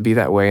didn't used to be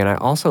that way. And I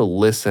also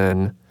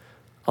listen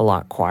a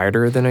lot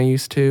quieter than I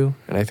used to.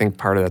 And I think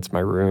part of that's my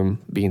room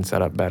being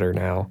set up better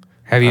now.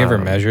 Have you ever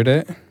measured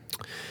it?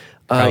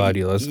 How loud do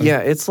you listen? Yeah,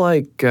 it's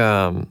like,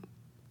 I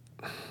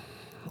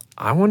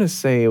want to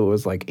say it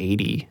was like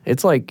 80.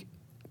 It's like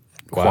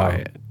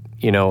quiet.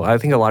 I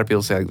think a lot of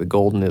people say like the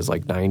golden is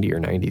like 90 or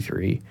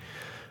 93.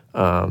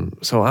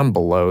 So I'm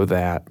below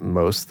that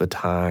most of the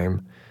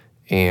time.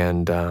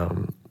 And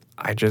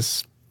I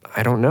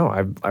don't know.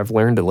 I've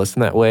learned to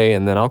listen that way,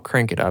 and then I'll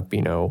crank it up,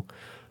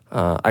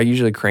 I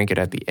usually crank it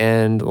at the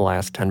end, the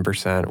last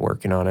 10%,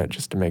 working on it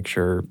just to make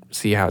sure,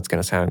 see how it's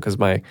going to sound. Because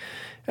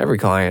every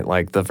client,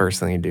 like the first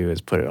thing they do is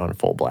put it on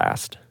full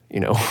blast,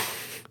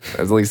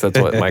 At least that's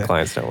what my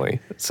clients tell me.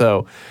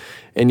 So,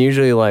 and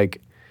usually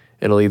like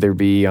it'll either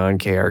be on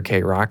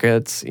KRK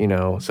Rockets,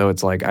 so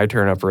it's like I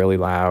turn up really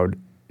loud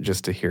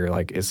just to hear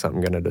like, is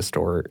something going to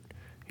distort,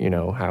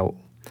 how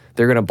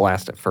they're going to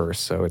blast it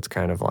first. So it's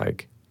kind of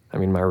like I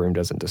mean, my room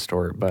doesn't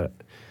distort, but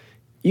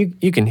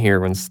you can hear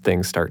when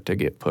things start to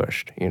get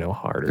pushed,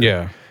 harder.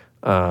 Yeah.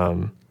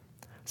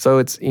 So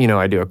it's,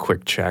 I do a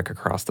quick check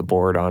across the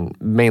board on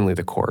mainly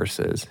the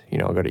choruses.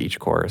 I'll go to each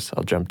chorus.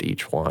 I'll jump to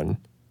each one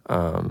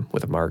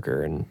with a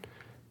marker and,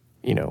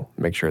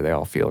 make sure they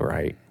all feel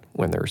right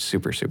when they're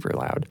super, super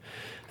loud.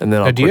 And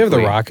then do you have the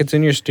Rockets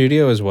in your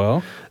studio as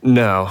well?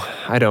 No,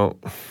 I don't.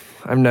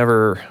 I've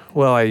never,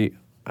 well, I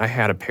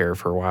had a pair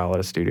for a while at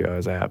a studio I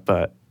was at,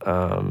 but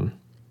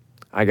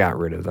I got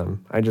rid of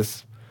them. I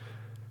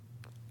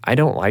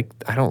don't like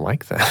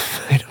them.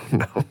 I don't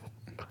know.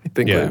 I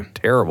think they're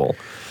terrible.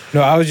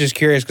 No, I was just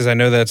curious because I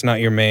know that's not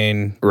your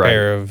main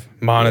pair of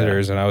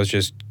monitors, and I was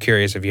just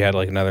curious if you had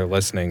like another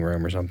listening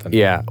room or something.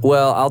 Yeah.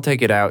 Well, I'll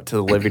take it out to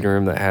the living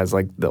room that has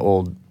like the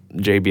old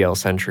JBL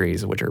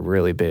Sentries, which are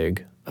really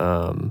big,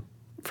 from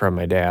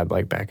my dad,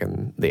 like back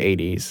in the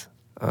 80s.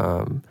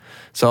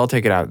 So I'll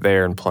take it out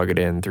there and plug it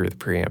in through the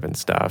preamp and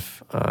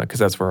stuff, because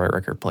that's where my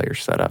record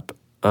player's set up.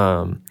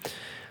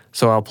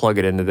 So I'll plug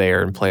it into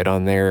there and play it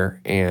on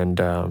there. And,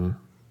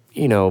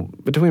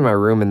 between my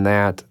room and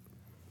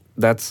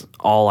that's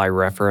all I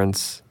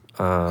reference,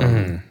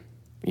 and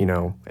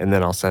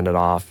then I'll send it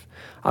off.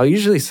 I'll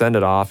usually send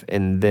it off,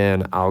 and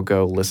then I'll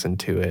go listen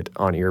to it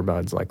on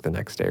earbuds like the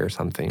next day or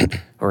something,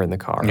 or in the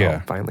car. Yeah. I'll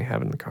finally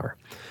have it in the car.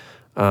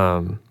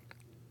 But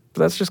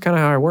that's just kind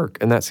of how I work.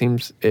 And that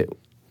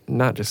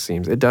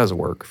it does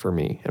work for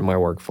me in my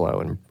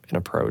workflow and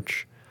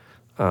approach.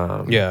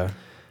 But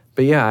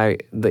yeah,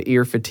 the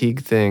ear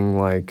fatigue thing,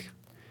 like,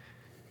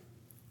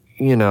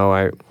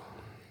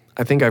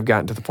 I think I've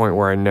gotten to the point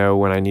where I know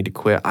when I need to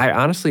quit.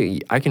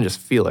 I can just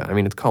feel it. I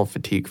mean, it's called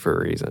fatigue for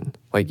a reason.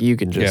 Like, you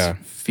can just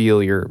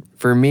feel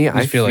for me,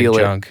 I feel like it.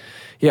 Junk.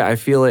 Yeah, I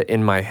feel it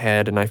in my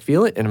head, and I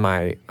feel it in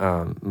my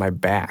my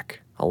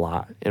back a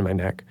lot, in my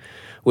neck,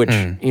 which,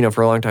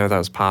 for a long time I thought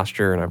was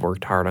posture, and I've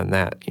worked hard on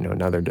that.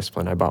 Another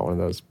discipline. I bought one of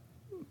those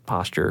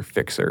posture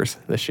fixers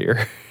this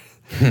year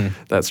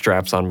that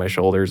straps on my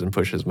shoulders and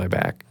pushes my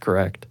back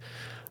correct.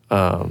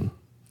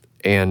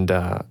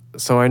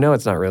 So I know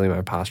it's not really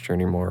my posture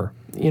anymore.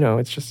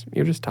 It's just,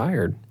 you're just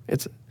tired.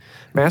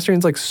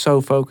 Mastering's like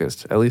so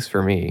focused, at least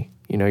for me.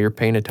 You're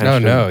paying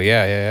attention. Oh, no,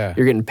 yeah.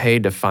 You're getting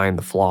paid to find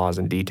the flaws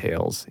and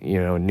details,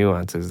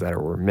 nuances that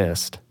were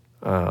missed.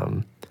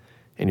 And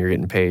you're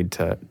getting paid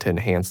to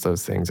enhance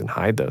those things and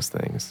hide those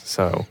things.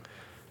 So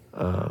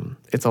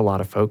it's a lot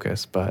of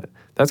focus, but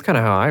that's kind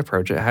of how I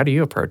approach it. How do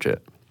you approach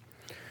it?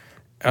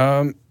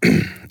 I'm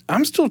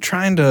still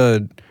trying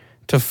to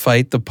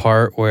fight the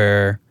part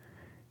where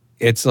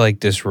it's like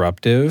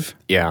disruptive.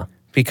 Yeah.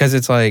 Because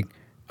it's like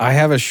I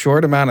have a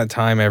short amount of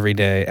time every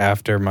day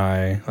after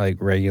my like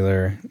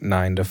regular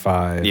 9 to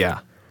 5. Yeah.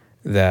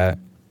 That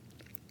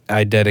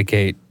I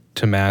dedicate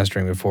to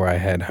mastering before I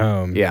head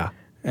home. Yeah.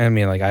 And I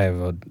mean, like, I have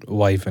a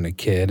wife and a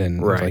kid,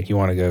 and it's like you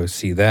want to go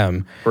see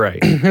them.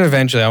 Right. And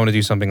eventually I want to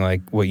do something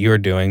like what you're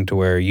doing, to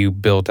where you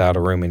built out a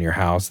room in your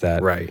house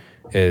that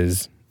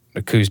is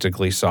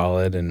acoustically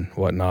solid and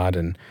whatnot.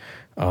 And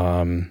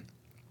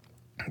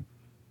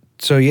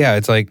so, yeah,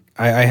 it's like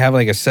I have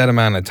like a set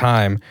amount of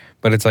time,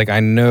 but it's like I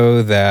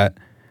know that,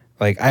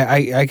 like,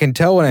 I can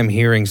tell when I'm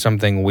hearing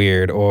something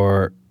weird,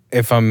 or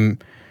if I'm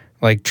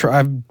like,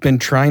 I've been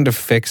trying to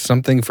fix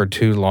something for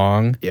too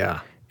long.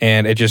 Yeah.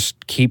 And it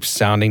just keeps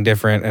sounding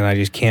different, and I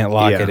just can't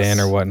lock it in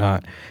or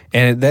whatnot.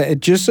 And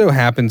it just so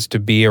happens to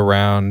be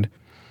around,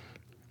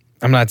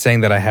 I'm not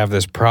saying that I have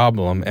this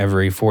problem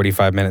every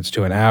 45 minutes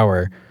to an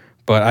hour,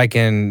 but I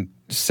can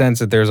sense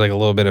that there's like a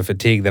little bit of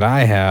fatigue that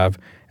I have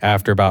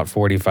after about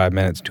 45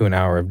 minutes to an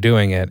hour of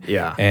doing it.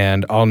 Yeah.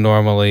 And I'll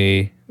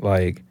normally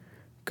like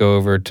go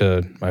over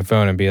to my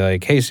phone and be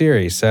like, hey,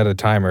 Siri, set a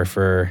timer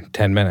for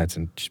 10 minutes.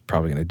 And she's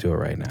probably going to do it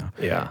right now.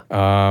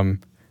 Yeah.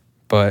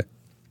 But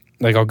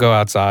like, I'll go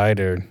outside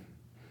or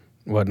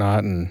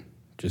whatnot and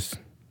just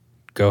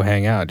go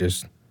hang out.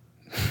 Just,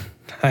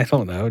 I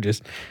don't know,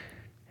 just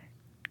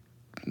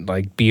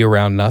like be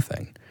around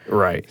nothing.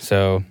 Right.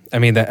 So, I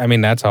mean,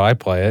 that's how I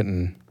play it.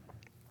 And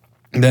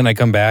then I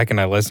come back and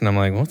I listen. I'm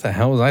like, what the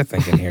hell was I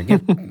thinking here?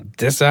 Get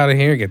this out of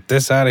here. Get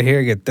this out of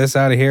here. Get this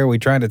out of here. We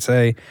try to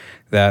say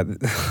that,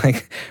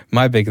 like,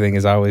 my big thing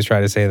is I always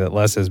try to say that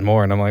less is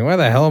more. And I'm like, why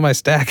the hell am I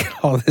stacking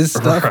all this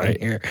stuff in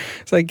here?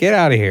 It's like, get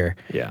out of here.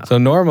 Yeah. So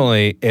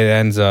normally it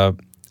ends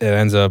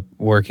up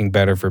working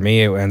better for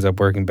me. It ends up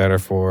working better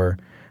for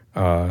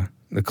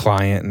the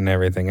client and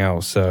everything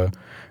else. So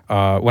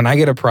when I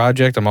get a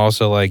project, I'm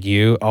also like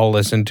you. I'll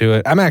listen to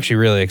it. I'm actually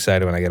really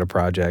excited when I get a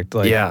project.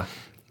 Like, yeah.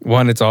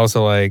 One, it's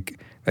also like,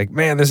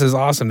 man, this is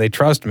awesome. They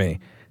trust me.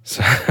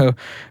 So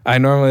I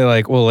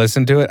normally will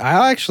listen to it. I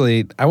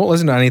won't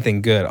listen to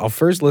anything good. I'll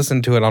first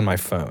listen to it on my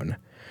phone.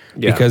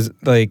 Yeah. Because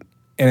and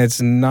it's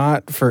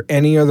not for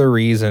any other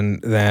reason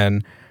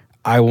than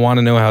I want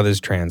to know how this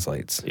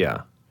translates.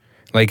 Yeah.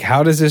 Like,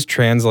 how does this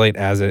translate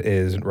as it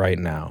is right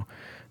now?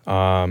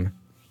 And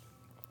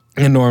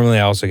normally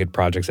I also get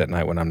projects at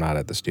night when I'm not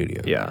at the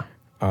studio. Yeah.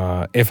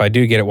 if I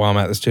do get it while I'm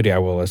at the studio, I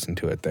will listen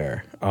to it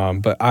there.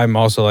 But I'm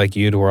also like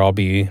you, to where I'll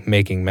be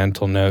making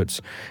mental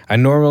notes. I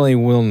normally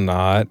will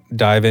not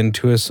dive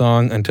into a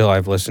song until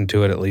I've listened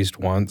to it at least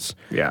once.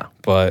 Yeah.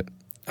 But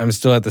I'm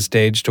still at the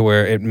stage to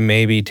where it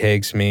maybe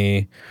takes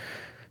me,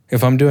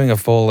 if I'm doing a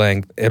full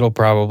length, it'll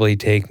probably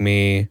take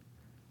me,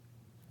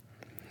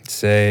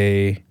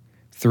 say,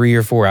 3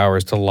 or 4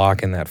 hours to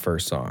lock in that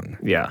first song.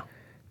 Yeah.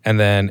 And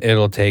then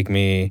it'll take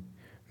me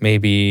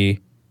maybe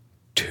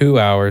 2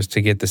 hours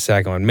to get the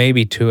second one,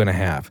 maybe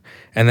 2.5.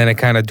 And then it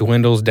kind of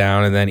dwindles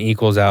down and then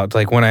equals out. It's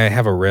like when I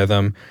have a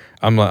rhythm,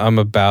 I'm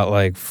about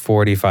like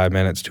 45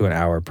 minutes to an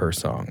hour per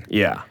song.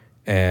 Yeah.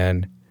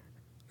 And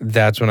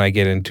that's when I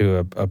get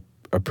into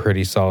a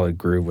pretty solid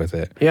groove with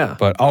it. Yeah.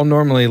 But I'll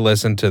normally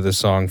listen to the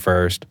song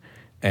first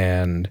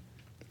and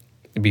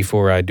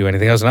before I do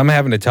anything else. And I'm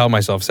having to tell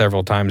myself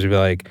several times to be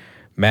like,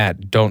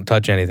 Matt, don't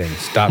touch anything.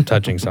 Stop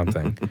touching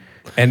something.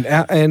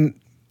 And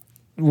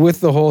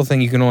with the whole thing,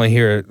 you can only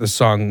hear the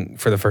song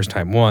for the first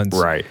time once.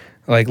 Right.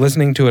 Like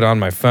listening to it on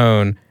my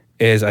phone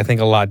is, I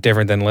think, a lot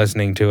different than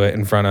listening to it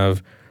in front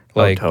of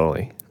like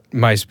totally.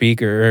 my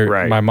speaker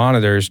or my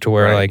monitors, to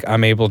where like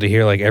I'm able to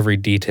hear like every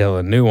detail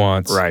and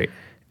nuance. Right.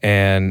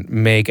 And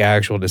make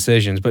actual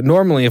decisions. But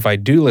normally if I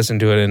do listen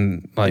to it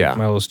in like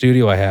my little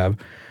studio I have,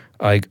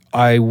 like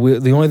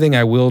the only thing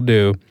I will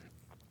do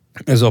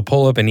is I'll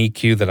pull up an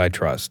EQ that I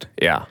trust.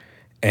 Yeah.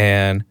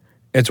 And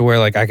it's where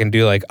like I can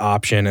do like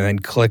option and then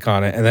click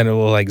on it, and then it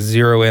will like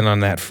zero in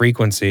on that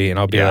frequency, and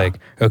I'll be like,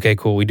 okay,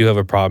 cool, we do have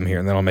a problem here,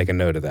 and then I'll make a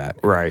note of that.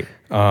 Right.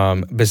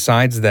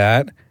 Besides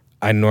that,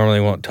 I normally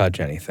won't touch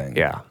anything.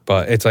 Yeah.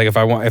 But it's like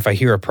if I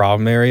hear a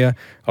problem area,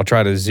 I'll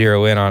try to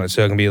zero in on it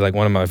so it can be like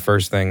one of my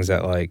first things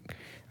that like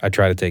I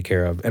try to take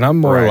care of. And I'm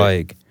more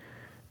like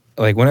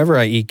whenever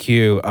I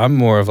EQ, I'm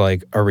more of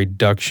like a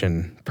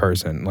reduction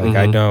person. Like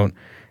I don't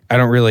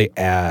really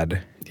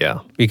add.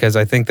 Yeah. Because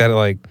I think that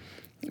like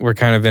we're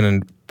kind of in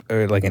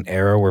an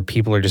era where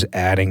people are just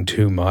adding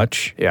too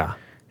much. Yeah.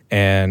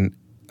 And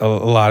a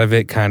lot of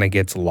it kind of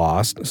gets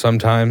lost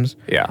sometimes.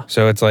 Yeah.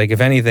 So it's like, if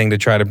anything, to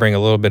try to bring a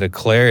little bit of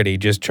clarity,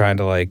 just trying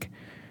to like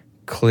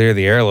clear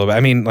the air a little bit. I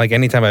mean, like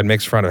anytime I'd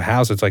mix front of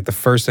house, it's like the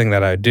first thing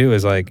that I'd do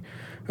is like,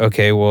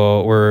 okay,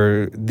 well,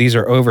 these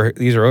are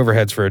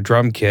overheads for a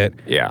drum kit.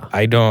 Yeah.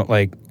 I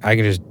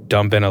can just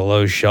dump in a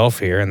low shelf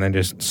here and then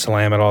just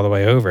slam it all the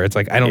way over. It's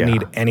like, I don't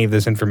need any of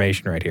this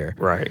information right here.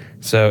 Right.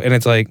 So, and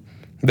it's like,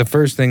 the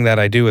first thing that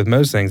I do with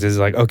most things is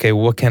like, okay,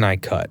 what can I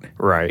cut?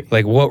 Right.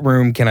 Like, what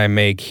room can I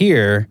make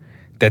here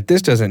that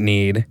this doesn't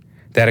need,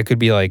 that it could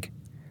be like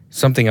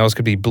something else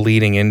could be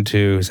bleeding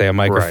into, say, a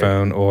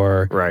microphone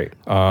or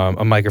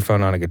a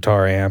microphone on a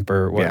guitar amp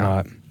or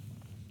whatnot.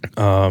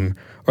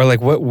 Or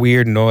like what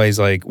weird noise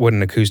like would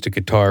an acoustic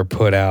guitar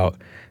put out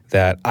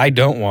that I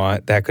don't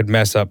want, that could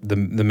mess up the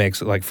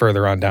mix like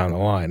further on down the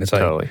line. It's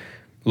like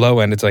low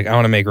end, it's like I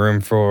want to make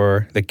room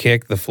for the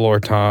kick, the floor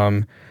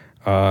tom,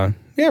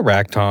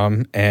 rack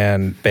tom,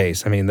 and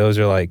bass. I mean, those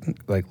are like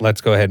let's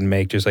go ahead and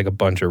make just like a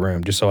bunch of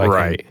room just so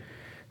I can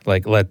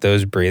like let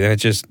those breathe. And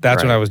it's just,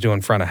 that's what I was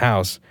doing front of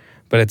house.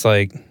 But it's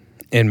like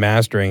in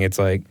mastering, it's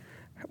like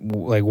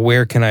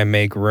where can I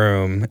make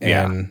room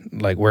and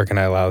like where can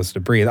I allow this to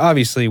breathe?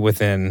 Obviously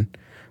within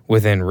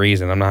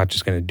reason. I'm not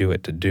just going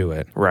to do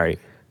it. Right.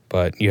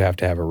 But you have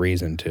to have a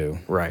reason to.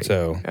 Right.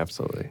 So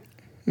absolutely.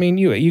 I mean,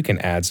 you can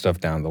add stuff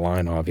down the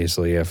line,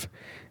 obviously, if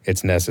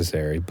it's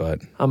necessary,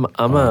 but I'm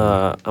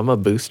a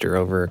booster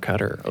over a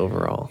cutter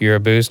overall. You're a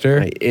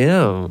booster? I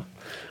am.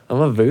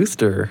 I'm a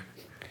booster.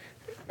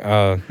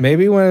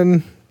 Maybe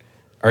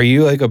are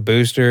you like a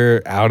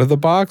booster out of the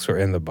box or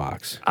in the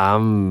box?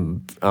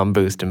 I'm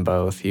boosting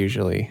both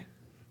usually.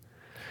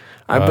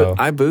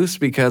 I boost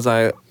because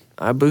I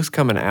boost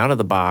coming out of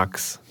the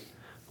box.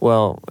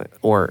 Well,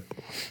 or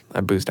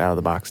I boost out of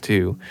the box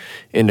too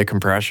into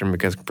compression,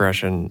 because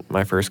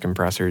my first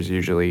compressor is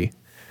usually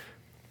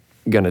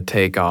going to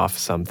take off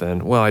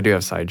something. Well, I do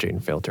have side chain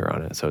filter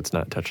on it, so it's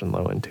not touching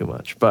low end too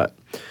much. But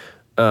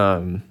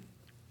I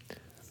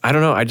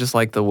don't know. I just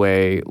like the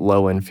way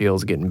low end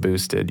feels getting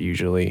boosted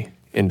usually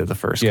into the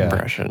first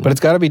compression. But it's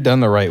got to be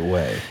done the right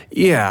way.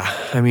 Yeah.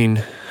 I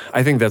mean,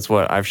 I think that's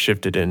what I've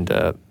shifted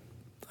into.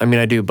 I mean,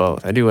 I do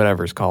both. I do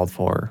whatever's called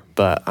for,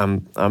 but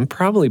I'm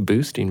probably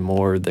boosting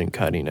more than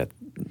cutting it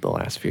the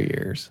last few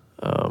years.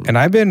 And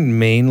I've been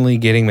mainly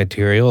getting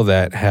material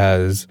that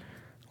has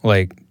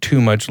like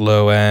too much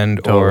low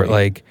end or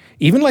like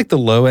even like the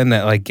low end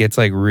that like gets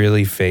like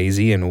really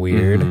phasey and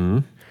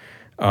weird.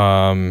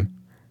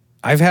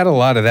 I've had a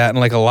lot of that, and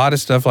like a lot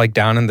of stuff like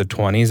down in the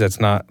 20s that's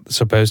not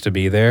supposed to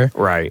be there.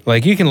 Right.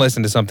 Like you can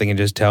listen to something and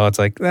just tell it's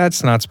like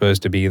that's not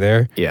supposed to be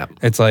there. Yeah.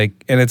 It's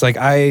like, and it's like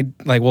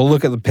we'll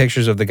look at the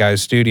pictures of the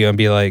guy's studio and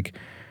be like,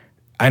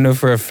 I know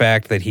for a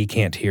fact that he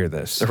can't hear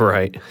this.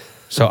 Right.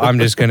 So I'm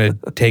just gonna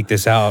take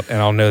this out and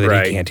I'll know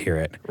that he can't hear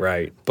it.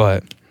 Right.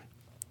 But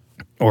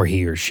or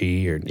he or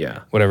she or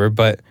whatever.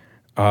 But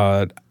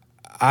I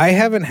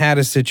haven't had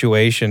a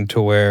situation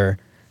to where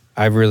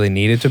I've really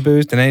needed to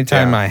boost, and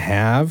anytime I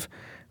have,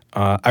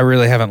 I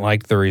really haven't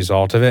liked the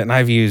result of it. And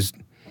I've used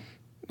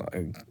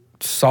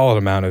solid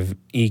amount of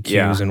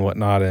EQs and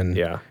whatnot and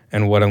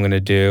what I'm going to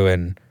do.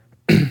 And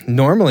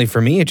normally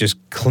for me, it's just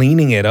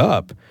cleaning it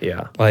up.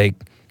 Yeah. Like,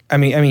 I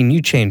mean,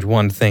 you change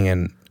one thing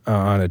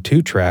on a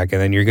 2-track,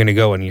 and then you're going to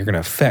go and you're going to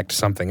affect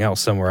something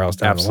else somewhere else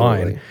down the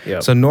line.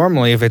 Yep. So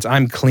normally if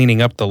I'm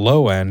cleaning up the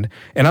low end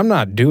and I'm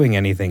not doing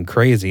anything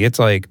crazy, it's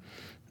like,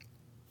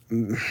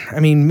 I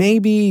mean,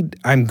 maybe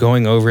I'm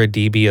going over a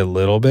dB a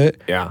little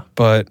bit. Yeah.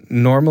 But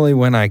normally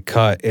when I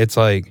cut, it's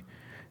like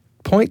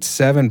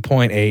 0.7,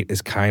 0.8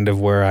 is kind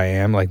of where I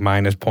am, like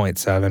minus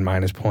 0.7,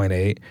 minus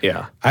 0.8.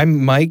 Yeah. I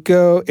might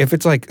go, if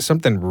it's like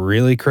something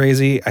really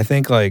crazy, I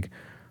think like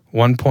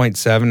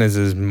 1.7 is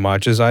as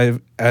much as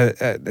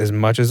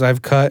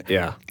I've cut.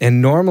 Yeah.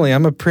 And normally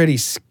I'm a pretty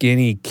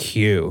skinny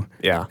Q.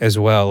 Yeah. As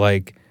well.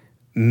 Like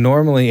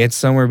normally it's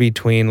somewhere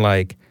between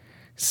like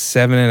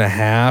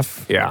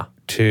 7.5. Yeah.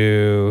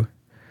 To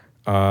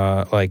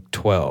like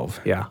 12.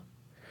 Yeah.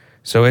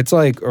 So it's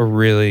like a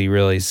really,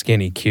 really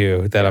skinny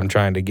Q that I'm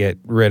trying to get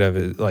rid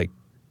of, like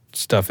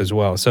stuff as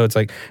well. So it's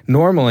like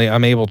normally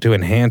I'm able to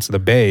enhance the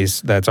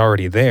bass that's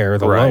already there,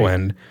 the low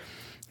end,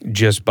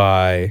 just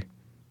by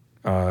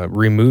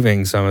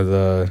removing some of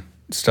the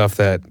stuff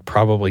that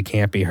probably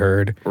can't be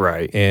heard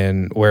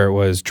in where it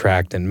was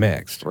tracked and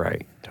mixed.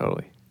 Right.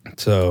 Totally.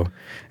 So,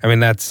 I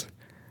mean,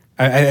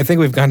 I think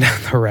we've gone down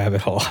the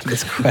rabbit hole on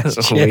this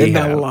question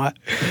a lot,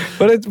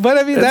 but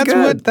I mean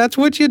that's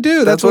what you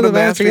do. That's what a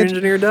mastering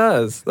engineer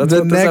does. That's the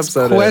what this next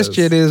episode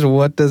question is.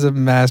 What does a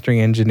mastering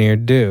engineer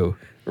do?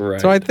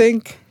 Right. So I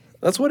think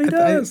that's what he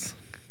does.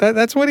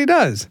 That's what he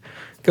does.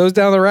 Goes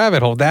down the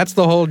rabbit hole. That's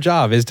the whole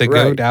job, is to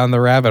go down the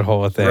rabbit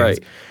hole of things.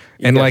 Right.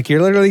 And like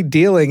you're literally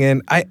dealing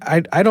in.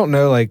 I don't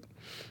know. Like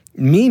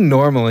me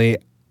normally,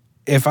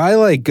 if I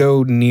like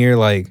go near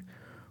like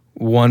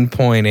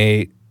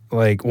 1.8.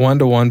 Like 1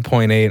 to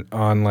 1.8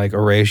 on like a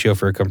ratio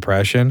for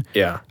compression.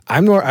 Yeah.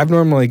 I've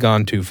normally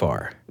gone too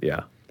far.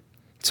 Yeah.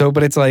 So,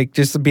 but it's like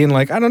just being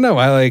like, I don't know,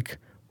 I like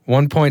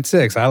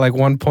 1.6, I like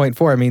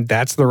 1.4. I mean,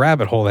 that's the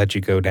rabbit hole that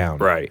you go down.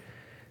 Right.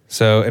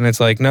 So, and it's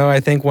like, no,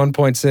 I think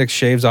 1.6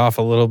 shaves off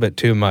a little bit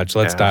too much.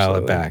 Let's dial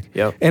it back.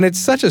 Yep. And it's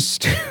such a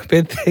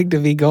stupid thing to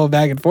be going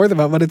back and forth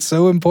about, but it's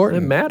so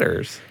important. It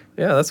matters.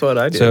 Yeah, that's what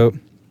I do. So,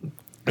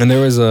 and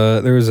there was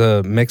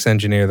a mix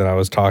engineer that I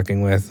was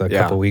talking with a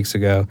couple weeks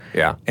ago.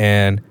 Yeah.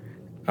 And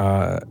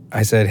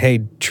I said, hey,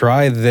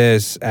 try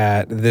this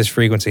at this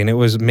frequency. And it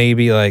was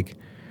maybe like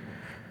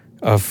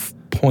a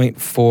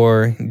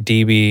 0.4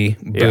 dB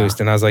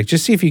boost. And I was like,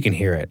 just see if you can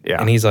hear it. Yeah.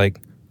 And he's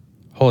like,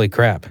 holy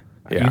crap,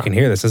 you can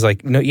hear this. I was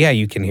like, no, yeah,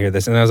 you can hear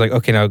this. And I was like,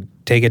 okay, now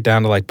take it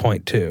down to like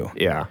 0.2.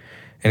 Yeah.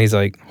 And he's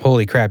like,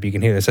 holy crap, you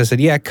can hear this. I said,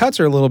 yeah, cuts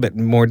are a little bit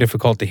more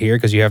difficult to hear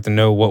because you have to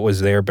know what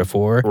was there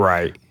before.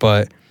 Right.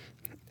 But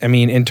I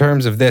mean, in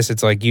terms of this,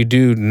 it's like you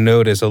do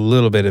notice a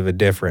little bit of a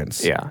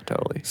difference. Yeah,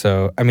 totally.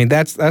 So, I mean,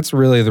 that's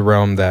really the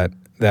realm that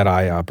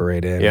I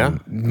operate in. Yeah.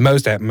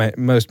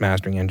 Most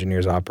mastering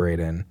engineers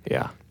operate in.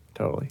 Yeah,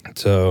 totally.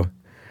 So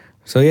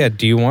yeah,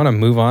 do you want to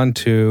move on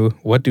to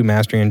what do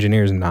mastering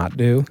engineers not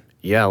do?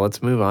 Yeah,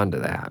 let's move on to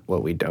that,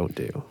 what we don't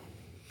do.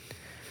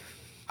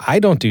 I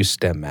don't do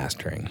stem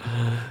mastering.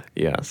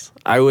 Yes.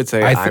 I would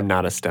say I'm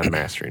not a stem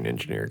mastering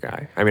engineer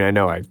guy. I mean, I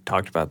know I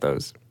talked about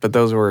those, but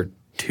those were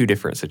two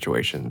different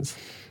situations.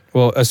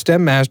 Well, a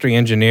stem mastering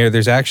engineer,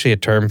 there's actually a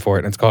term for it,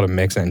 and it's called a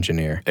mix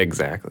engineer.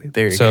 Exactly.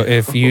 There you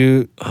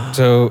go.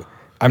 So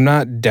I'm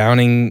not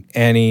downing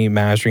any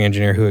mastering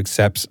engineer who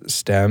accepts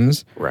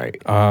stems.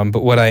 Right.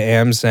 But what I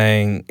am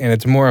saying, and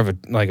it's more of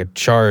a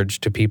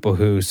charge to people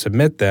who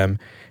submit them,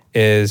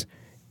 is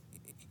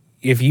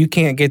if you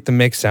can't get the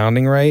mix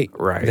sounding right,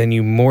 then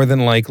you more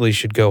than likely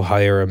should go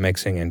hire a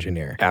mixing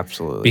engineer.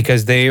 Absolutely.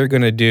 Because they are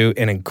going to do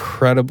an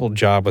incredible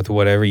job with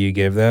whatever you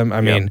give them.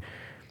 I mean,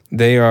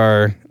 they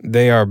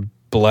are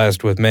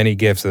blessed with many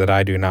gifts that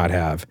I do not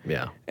have.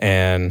 Yeah.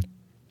 And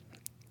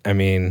I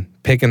mean,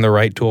 picking the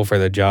right tool for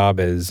the job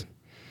is,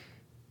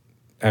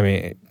 I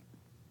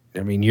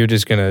mean, you're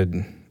just gonna,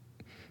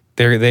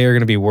 they are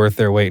gonna be worth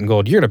their weight in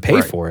gold. You're gonna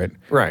pay for it,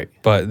 right?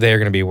 But they're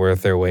gonna be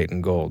worth their weight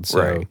in gold.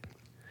 So,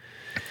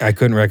 I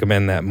couldn't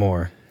recommend that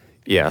more.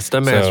 Yeah,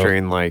 stem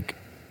mastering, like,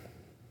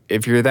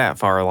 if you're that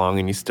far along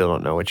and you still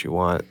don't know what you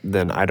want,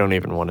 then I don't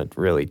even want to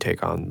really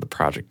take on the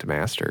project to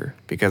master,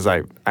 because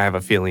I have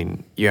a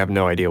feeling you have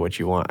no idea what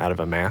you want out of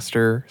a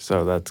master,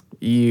 so that's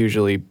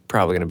usually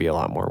probably going to be a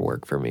lot more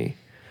work for me.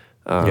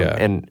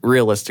 And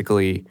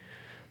realistically,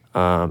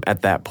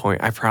 at that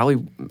point,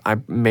 I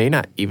may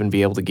not even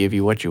be able to give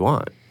you what you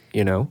want,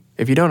 you know?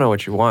 If you don't know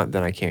what you want,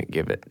 then I can't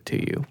give it to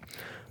you.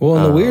 Well,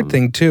 and the weird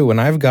thing, too, when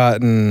I've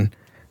gotten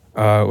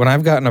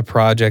a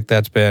project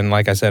that's been,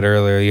 like I said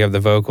earlier, you have the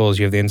vocals,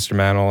 you have the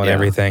instrumental and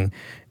everything.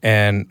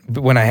 And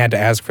when I had to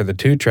ask for the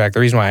 2-track, the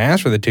reason why I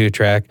asked for the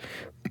 2-track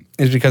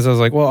is because I was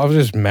like, well, I'll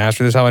just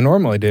master this how I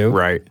normally do.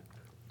 Right.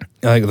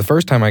 Like the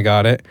first time I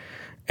got it,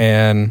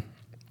 and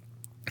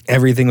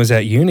everything was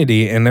at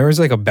Unity, and there was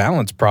like a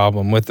balance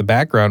problem with the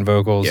background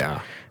vocals.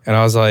 Yeah. And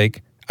I was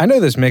like, I know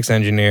this mix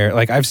engineer,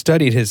 like I've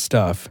studied his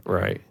stuff.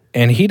 Right.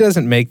 And he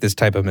doesn't make this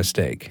type of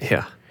mistake.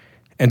 Yeah.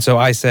 And so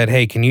I said,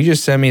 hey, can you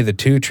just send me the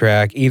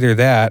 2-track, either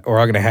that, or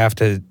I'm going to have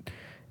to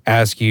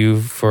ask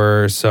you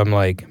for some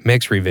like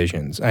mix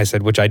revisions. I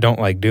said, which I don't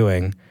like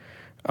doing,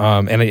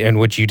 and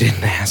which you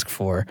didn't ask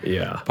for.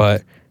 Yeah.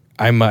 But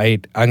I'm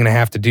going to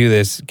have to do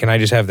this. Can I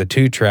just have the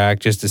 2-track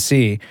just to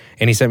see?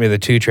 And he sent me the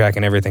 2-track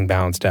and everything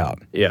balanced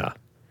out. Yeah.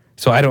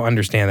 So I don't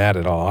understand that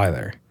at all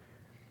either.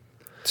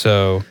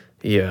 So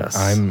yes.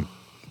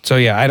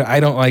 I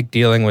don't like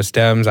dealing with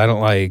stems. I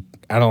don't like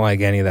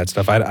any of that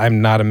stuff.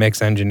 I'm not a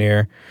mix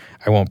engineer.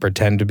 I won't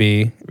pretend to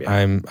be. Yeah.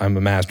 I'm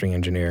a mastering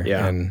engineer.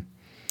 Yeah. And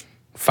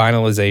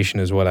finalization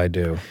is what I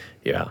do.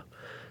 Yeah.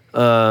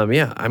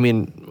 I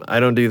mean, I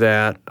don't do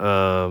that.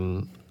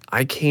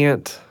 I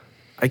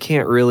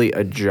can't really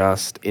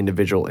adjust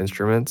individual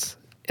instruments.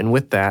 And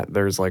with that,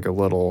 there's like a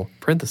little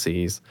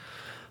parentheses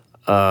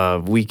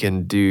of we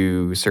can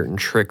do certain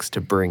tricks to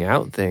bring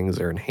out things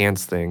or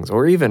enhance things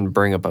or even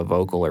bring up a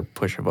vocal or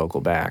push a vocal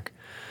back.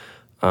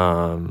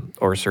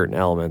 Or certain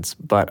elements,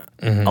 but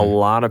a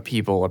lot of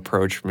people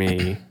approach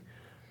me.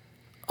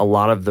 A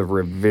lot of the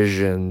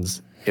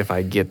revisions, if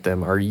I get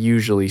them, are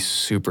usually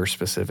super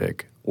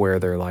specific, where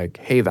they're like,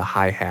 "Hey, the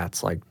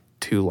hi-hat's like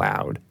too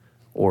loud,"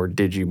 or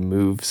 "Did you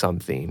move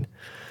something?"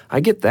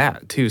 I get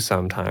that too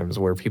sometimes,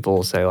 where people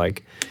will say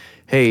like,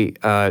 "Hey,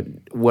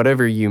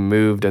 whatever you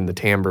moved in the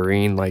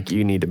tambourine, like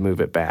you need to move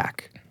it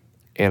back,"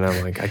 and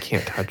I'm like, "I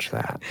can't touch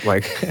that.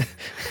 Like,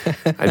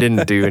 I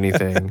didn't do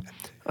anything."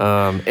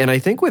 And I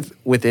think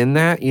within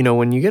that, you know,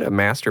 when you get a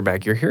master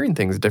back, you're hearing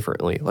things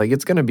differently. Like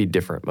it's going to be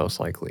different, most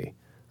likely.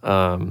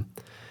 And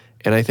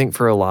I think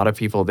for a lot of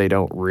people, they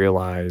don't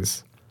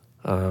realize,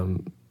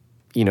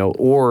 you know,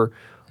 or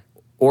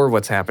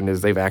what's happened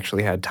is they've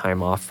actually had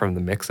time off from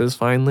the mixes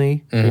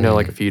finally, you know,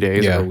 like a few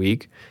days or a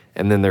week.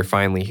 And then they're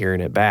finally hearing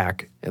it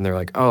back. And they're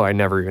like, oh, I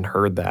never even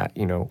heard that,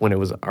 you know, when it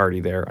was already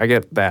there. I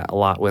get that a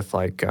lot with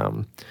like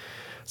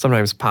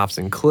sometimes pops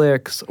and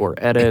clicks or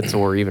edits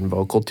or even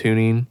vocal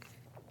tuning.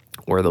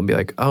 Where they'll be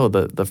like, oh,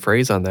 the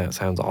phrase on that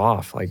sounds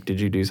off. Like, did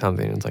you do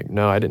something? And it's like,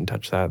 no, I didn't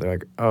touch that. They're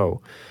like,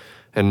 oh.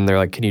 And they're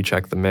like, can you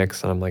check the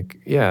mix? And I'm like,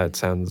 yeah, it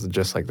sounds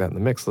just like that in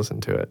the mix.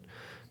 Listen to it.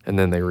 And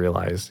then they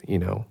realize, you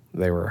know,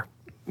 they were,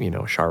 you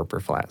know, sharp or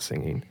flat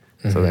singing.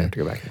 So they have to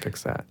go back and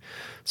fix that.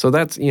 So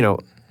that's, you know,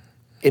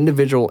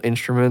 individual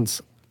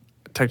instruments,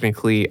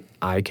 technically,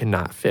 I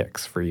cannot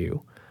fix for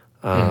you.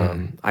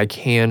 I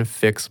can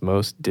fix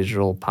most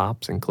digital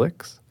pops and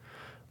clicks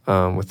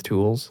with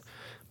tools.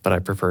 But I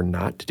prefer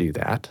not to do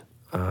that,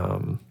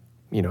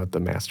 you know, at the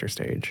master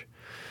stage.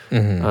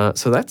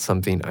 So that's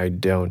something I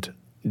don't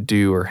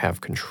do or have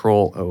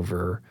control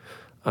over.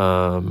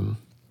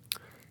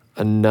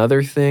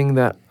 Another thing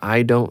that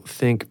I don't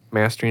think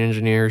mastering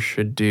engineers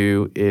should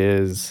do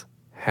is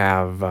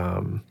have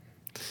I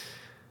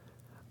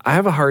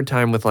have a hard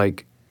time with,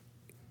 like,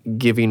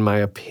 giving my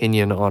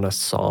opinion on a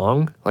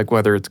song, like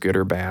whether it's good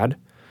or bad.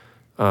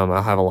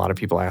 I'll have a lot of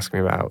people ask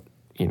me about,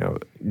 you know,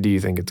 do you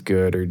think it's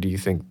good or do you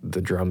think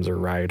the drums are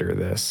right or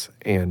this?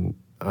 And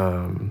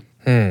I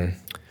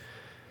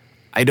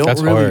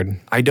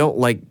don't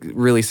like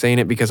really saying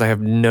it because I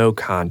have no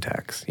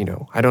context. You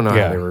know, I don't know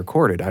how they were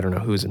recorded. I don't know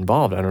who's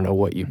involved. I don't know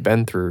what you've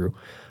been through.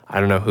 I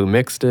don't know who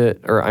mixed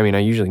it. Or, I mean, I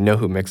usually know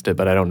who mixed it,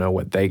 but I don't know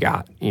what they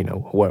got. You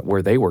know, what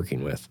were they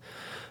working with?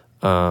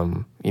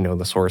 You know,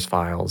 the source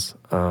files.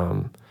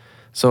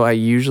 So I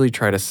usually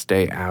try to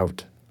stay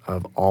out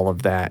of all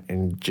of that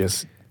and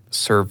just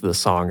serve the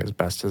song as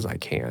best as I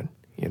can,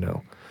 you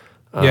know.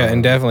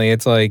 And definitely,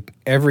 it's like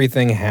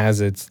everything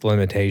has its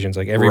limitations.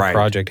 Like every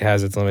project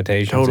has its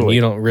limitations. Totally.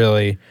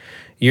 And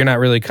you're not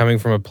really coming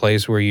from a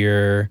place where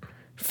you're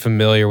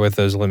familiar with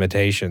those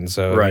limitations.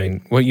 So I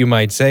mean, what you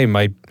might say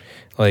might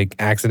like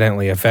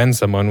accidentally offend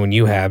someone when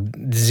you have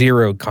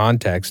zero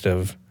context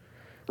of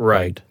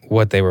like,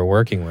 what they were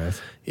working with.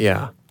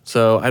 Yeah.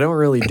 So I don't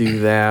really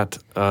do that.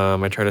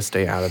 I try to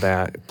stay out of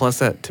that. Plus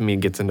that to me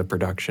gets into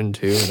production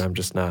too, and I'm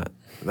just not,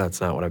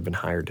 that's not what I've been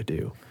hired to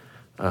do.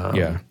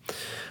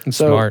 It's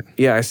smart.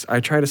 Yeah, I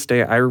try to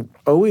stay, I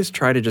always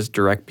try to just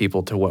direct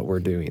people to what we're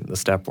doing, the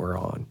step we're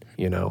on,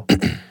 you know,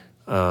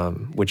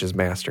 which is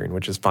mastering,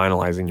 which is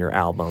finalizing your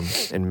album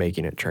and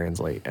making it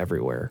translate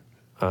everywhere.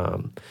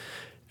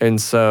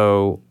 And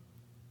so,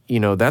 you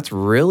know, that's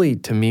really,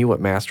 to me, what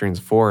mastering's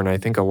for. And I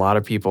think a lot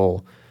of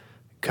people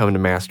come to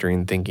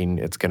mastering thinking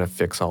it's going to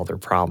fix all their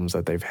problems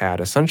that they've had,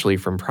 essentially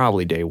from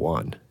probably day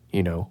one,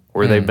 you know,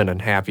 where they've been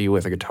unhappy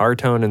with a guitar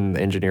tone and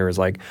the engineer is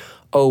like,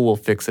 oh, we'll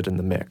fix it in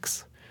the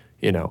mix,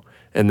 you know.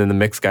 And then the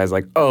mix guy's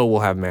like, oh,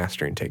 we'll have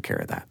mastering take care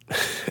of that.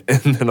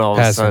 And then all of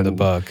a sudden, the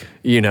buck.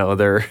 You know,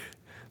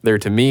 they're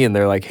to me and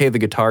they're like, hey, the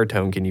guitar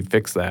tone, can you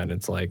fix that? And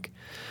it's like,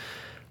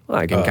 well,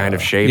 I can kind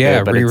of shape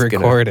it, but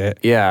re-record it.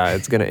 Yeah,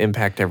 it's going to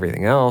impact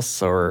everything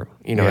else. Or,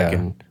 you know,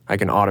 I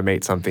can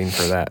automate something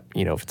for that.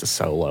 You know, if it's a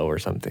solo or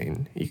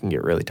something, you can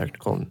get really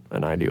technical,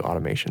 and I do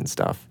automation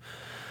stuff,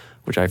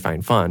 which I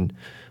find fun.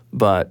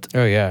 But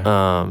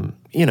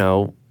you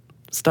know,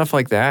 stuff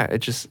like that. It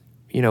just,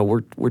 you know,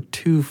 we're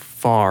too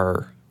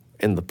far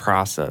in the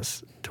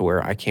process to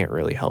where I can't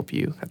really help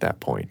you at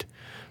that point.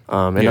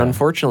 And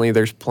unfortunately,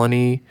 there's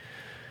plenty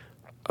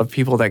of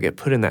people that get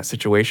put in that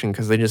situation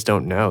because they just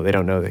don't know. They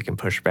don't know they can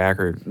push back,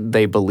 or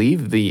they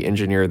believe the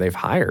engineer they've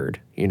hired,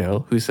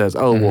 who says,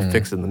 oh, we'll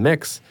fix in the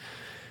mix.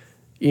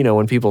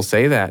 When people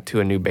say that to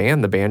a new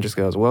band, the band just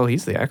goes, well,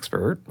 he's the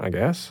expert, I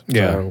guess.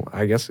 Yeah. So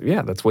I guess,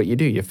 that's what you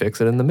do. You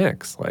fix it in the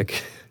mix.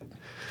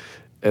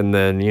 And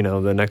then,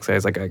 the next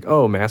guy's like,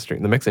 oh,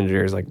 mastering. The mix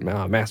engineer's like,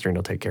 nah, mastering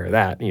will take care of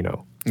that,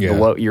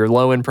 your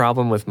low-end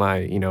problem with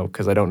my,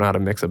 because I don't know how to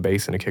mix a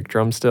bass and a kick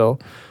drum still.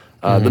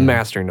 The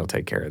mastering will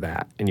take care of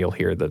that, and you'll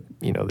hear the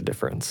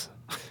difference.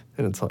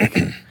 And it's like,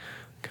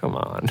 come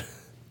on.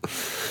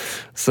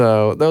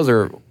 So those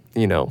are,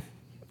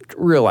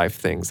 real life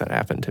things that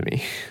happen to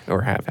me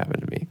or have happened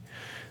to me.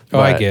 Oh,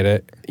 but, I get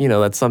it.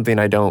 That's something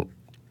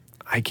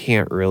I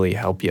can't really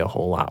help you a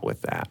whole lot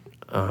with that.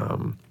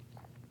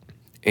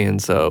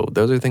 And so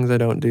those are things I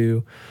don't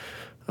do.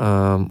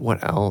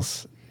 What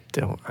else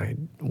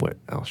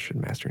should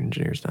mastering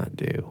engineers not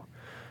do?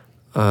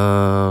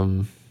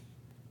 I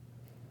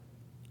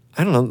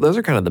don't know. Those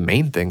are kind of the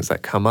main things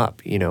that come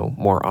up,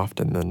 more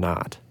often than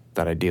not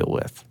that I deal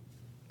with.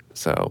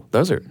 So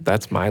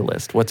that's my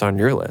list. What's on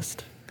your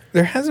list?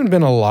 There hasn't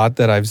been a lot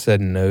that I've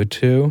said no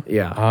to.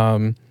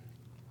 Yeah.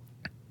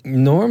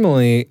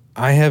 Normally,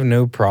 I have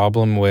no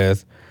problem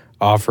with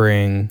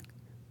offering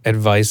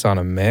advice on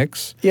a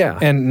mix. Yeah.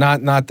 And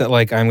not that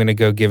like I'm going to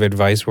go give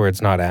advice where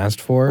it's not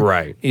asked for.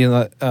 Right.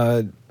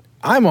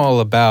 I'm all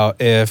about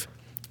if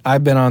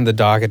I've been on the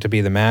docket to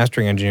be the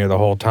mastering engineer the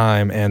whole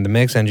time, and the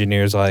mix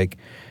engineer's like,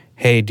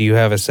 hey, do you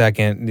have a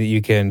second that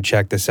you can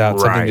check this out?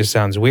 Right. Something just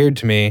sounds weird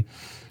to me.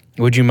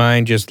 Would you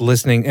mind just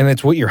listening? And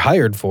it's what you're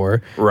hired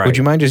for. Right. Would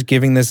you mind just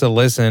giving this a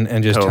listen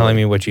and just telling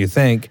me what you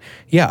think?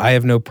 Yeah, I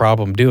have no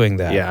problem doing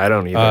that. Yeah, I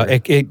don't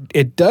either.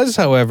 It does,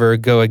 however,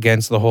 go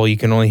against the whole you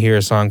can only hear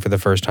a song for the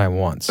first time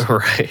once.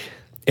 Right.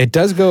 It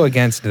does go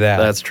against that.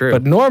 That's true.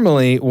 But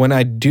normally, when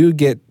I do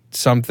get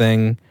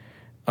something...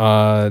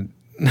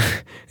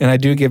 and I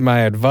do give my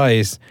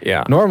advice.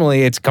 Yeah.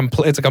 Normally, it's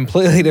a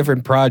completely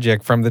different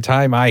project from the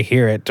time I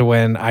hear it to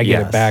when I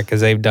get it back because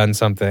they've done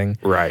something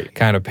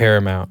kind of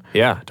paramount.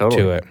 Yeah,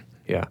 totally. To it.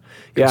 Yeah.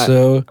 Yeah.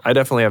 So I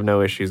definitely have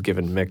no issues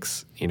giving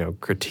mix,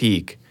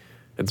 critique.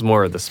 It's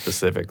more of the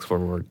specifics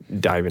when we're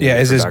diving. Yeah,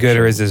 into is this good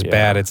or is this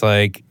bad? It's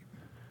like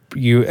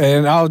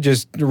and I'll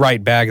just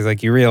write back. It's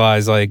like you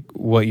realize like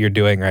what you're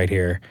doing right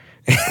here.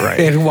 Right.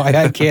 And why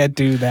I can't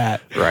do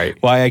that. Right.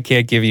 Why I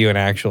can't give you an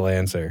actual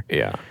answer.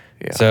 Yeah.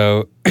 Yeah.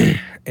 So,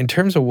 in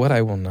terms of what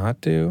I will not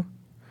do,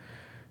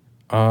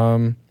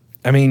 I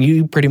mean,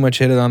 you pretty much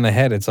hit it on the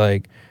head. It's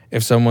like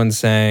if someone's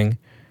saying,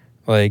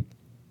 like,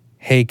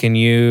 "Hey, can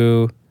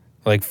you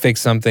like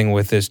fix something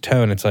with this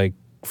tone?" It's like,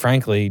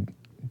 frankly,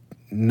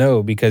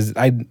 no, because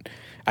I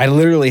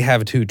literally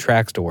have 2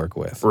 tracks to work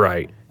with,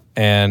 right,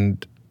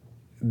 and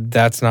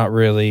that's not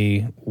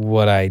really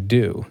what I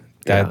do.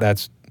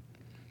 That's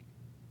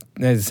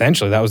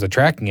essentially that was the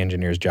tracking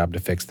engineer's job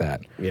to fix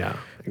that. Yeah.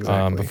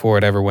 Exactly. Before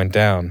it ever went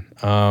down.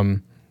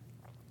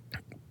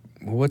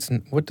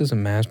 What does a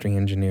mastering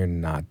engineer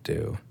not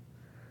do?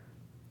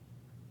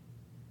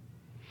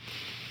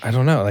 I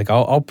don't know. Like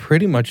I'll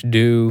pretty much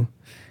do.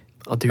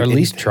 I'll do or at anything.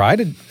 least try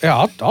to.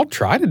 Yeah, I'll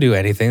try to do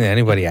anything that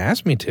anybody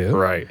asks me to.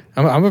 Right.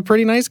 I'm a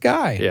pretty nice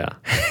guy. Yeah.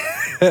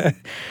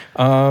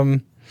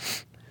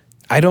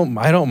 I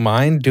don't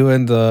mind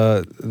doing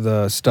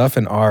the stuff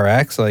in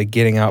RX, like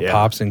getting out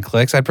pops and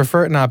clicks. I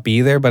prefer it not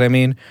be there, but I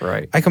mean,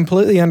 I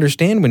completely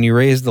understand when you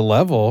raise the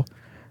level.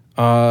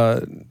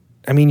 I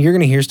mean, you're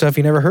going to hear stuff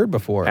you never heard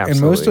before.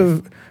 Absolutely.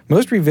 And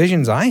most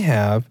revisions I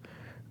have,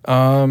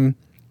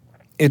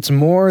 it's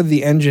more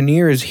the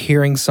engineer is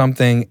hearing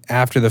something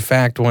after the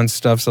fact when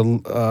stuff's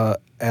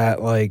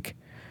at like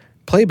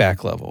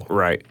playback level.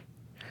 Right.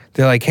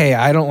 They're like, hey,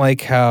 I don't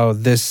like how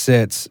this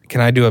sits.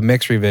 Can I do a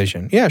mix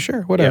revision? Yeah,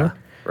 sure, whatever.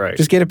 Yeah, right.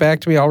 Just get it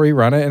back to me. I'll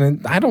rerun it,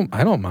 and I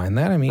don't mind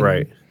that. I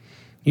mean,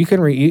 you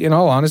can in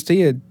all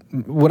honesty,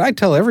 what I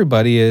tell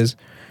everybody is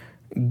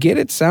get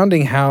it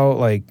sounding how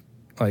like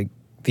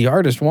the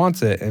artist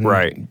wants it, and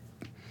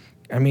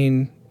I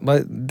mean,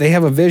 they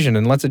have a vision,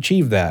 and let's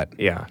achieve that.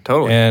 Yeah,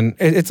 totally. And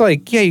it's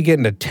like, yeah, you get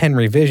into 10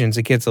 revisions,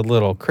 it gets a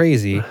little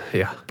crazy.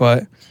 Yeah,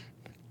 but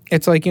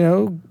it's like,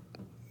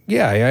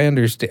 yeah, I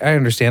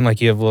understand.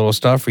 Like you have little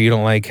stuff where you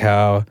don't like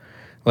how,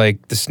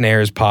 like the snare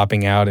is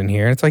popping out in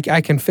here. It's like I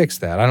can fix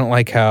that. I don't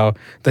like how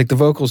like the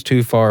vocal's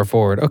too far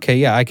forward. Okay,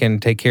 yeah, I can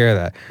take care of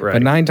that. Right.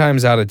 But 9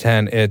 times out of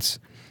 10, it's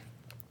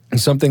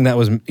something that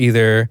was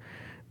either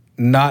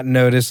not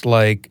noticed,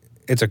 like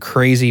it's a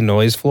crazy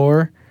noise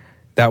floor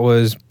that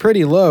was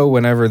pretty low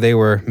whenever they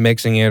were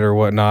mixing it or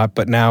whatnot.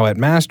 But now at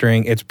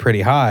mastering, it's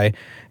pretty high.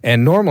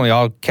 And normally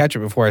I'll catch it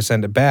before I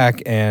send it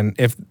back. And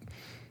if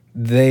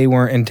they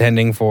weren't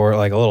intending for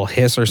like a little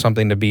hiss or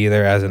something to be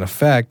there as an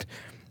effect,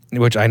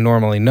 which I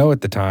normally know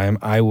at the time,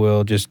 I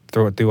will just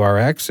throw it through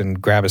RX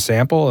and grab a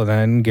sample and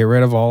then get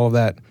rid of all of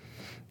that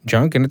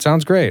junk, and it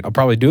sounds great. I'll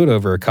probably do it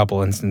over a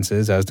couple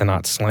instances as to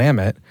not slam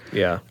it.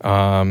 Yeah.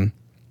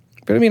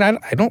 But I mean, I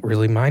don't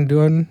really mind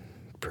doing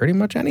pretty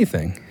much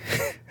anything.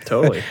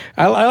 Totally.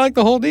 I like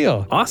the whole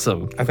deal.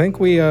 Awesome. I think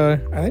we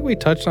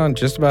touched on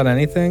just about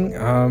anything.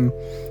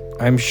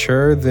 I'm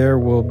sure there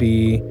will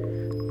be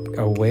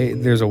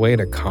there's a way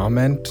to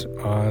comment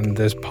on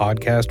this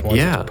podcast once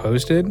it's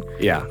posted.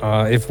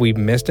 Yeah. If we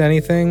missed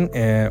anything,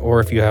 or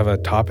if you have a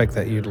topic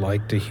that you'd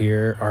like to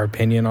hear our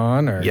opinion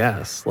on, or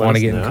want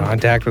to get in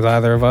contact with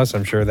either of us,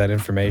 I'm sure that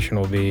information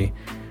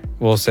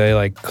we'll say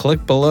like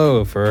click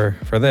below for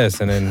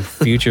this, and in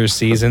future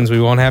seasons we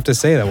won't have to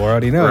say that. We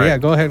already know. Right. Yeah,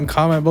 go ahead and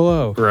comment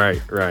below.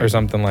 Right. Or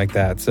something like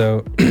that.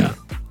 So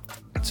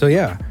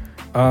yeah.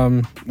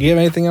 You have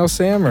anything else,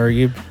 Sam, or are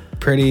you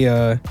pretty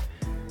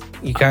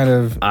you kind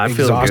of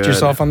exhaust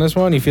yourself on this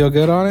one? You feel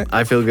good on it?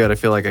 I feel good. I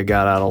feel like I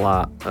got out a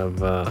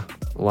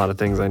lot of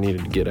things I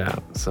needed to get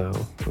out. So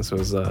this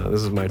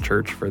is my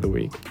church for the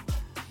week.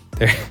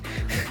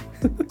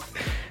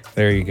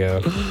 There you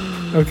go.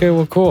 Okay,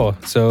 well, cool.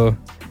 So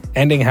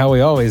ending how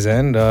we always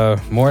end,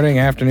 morning,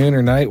 afternoon,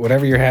 or night,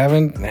 whatever you're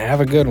having,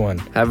 have a good one.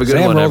 Have a good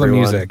Sam, one, roll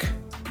everyone. the music.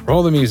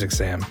 Roll the music,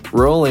 Sam.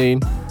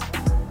 Rolling.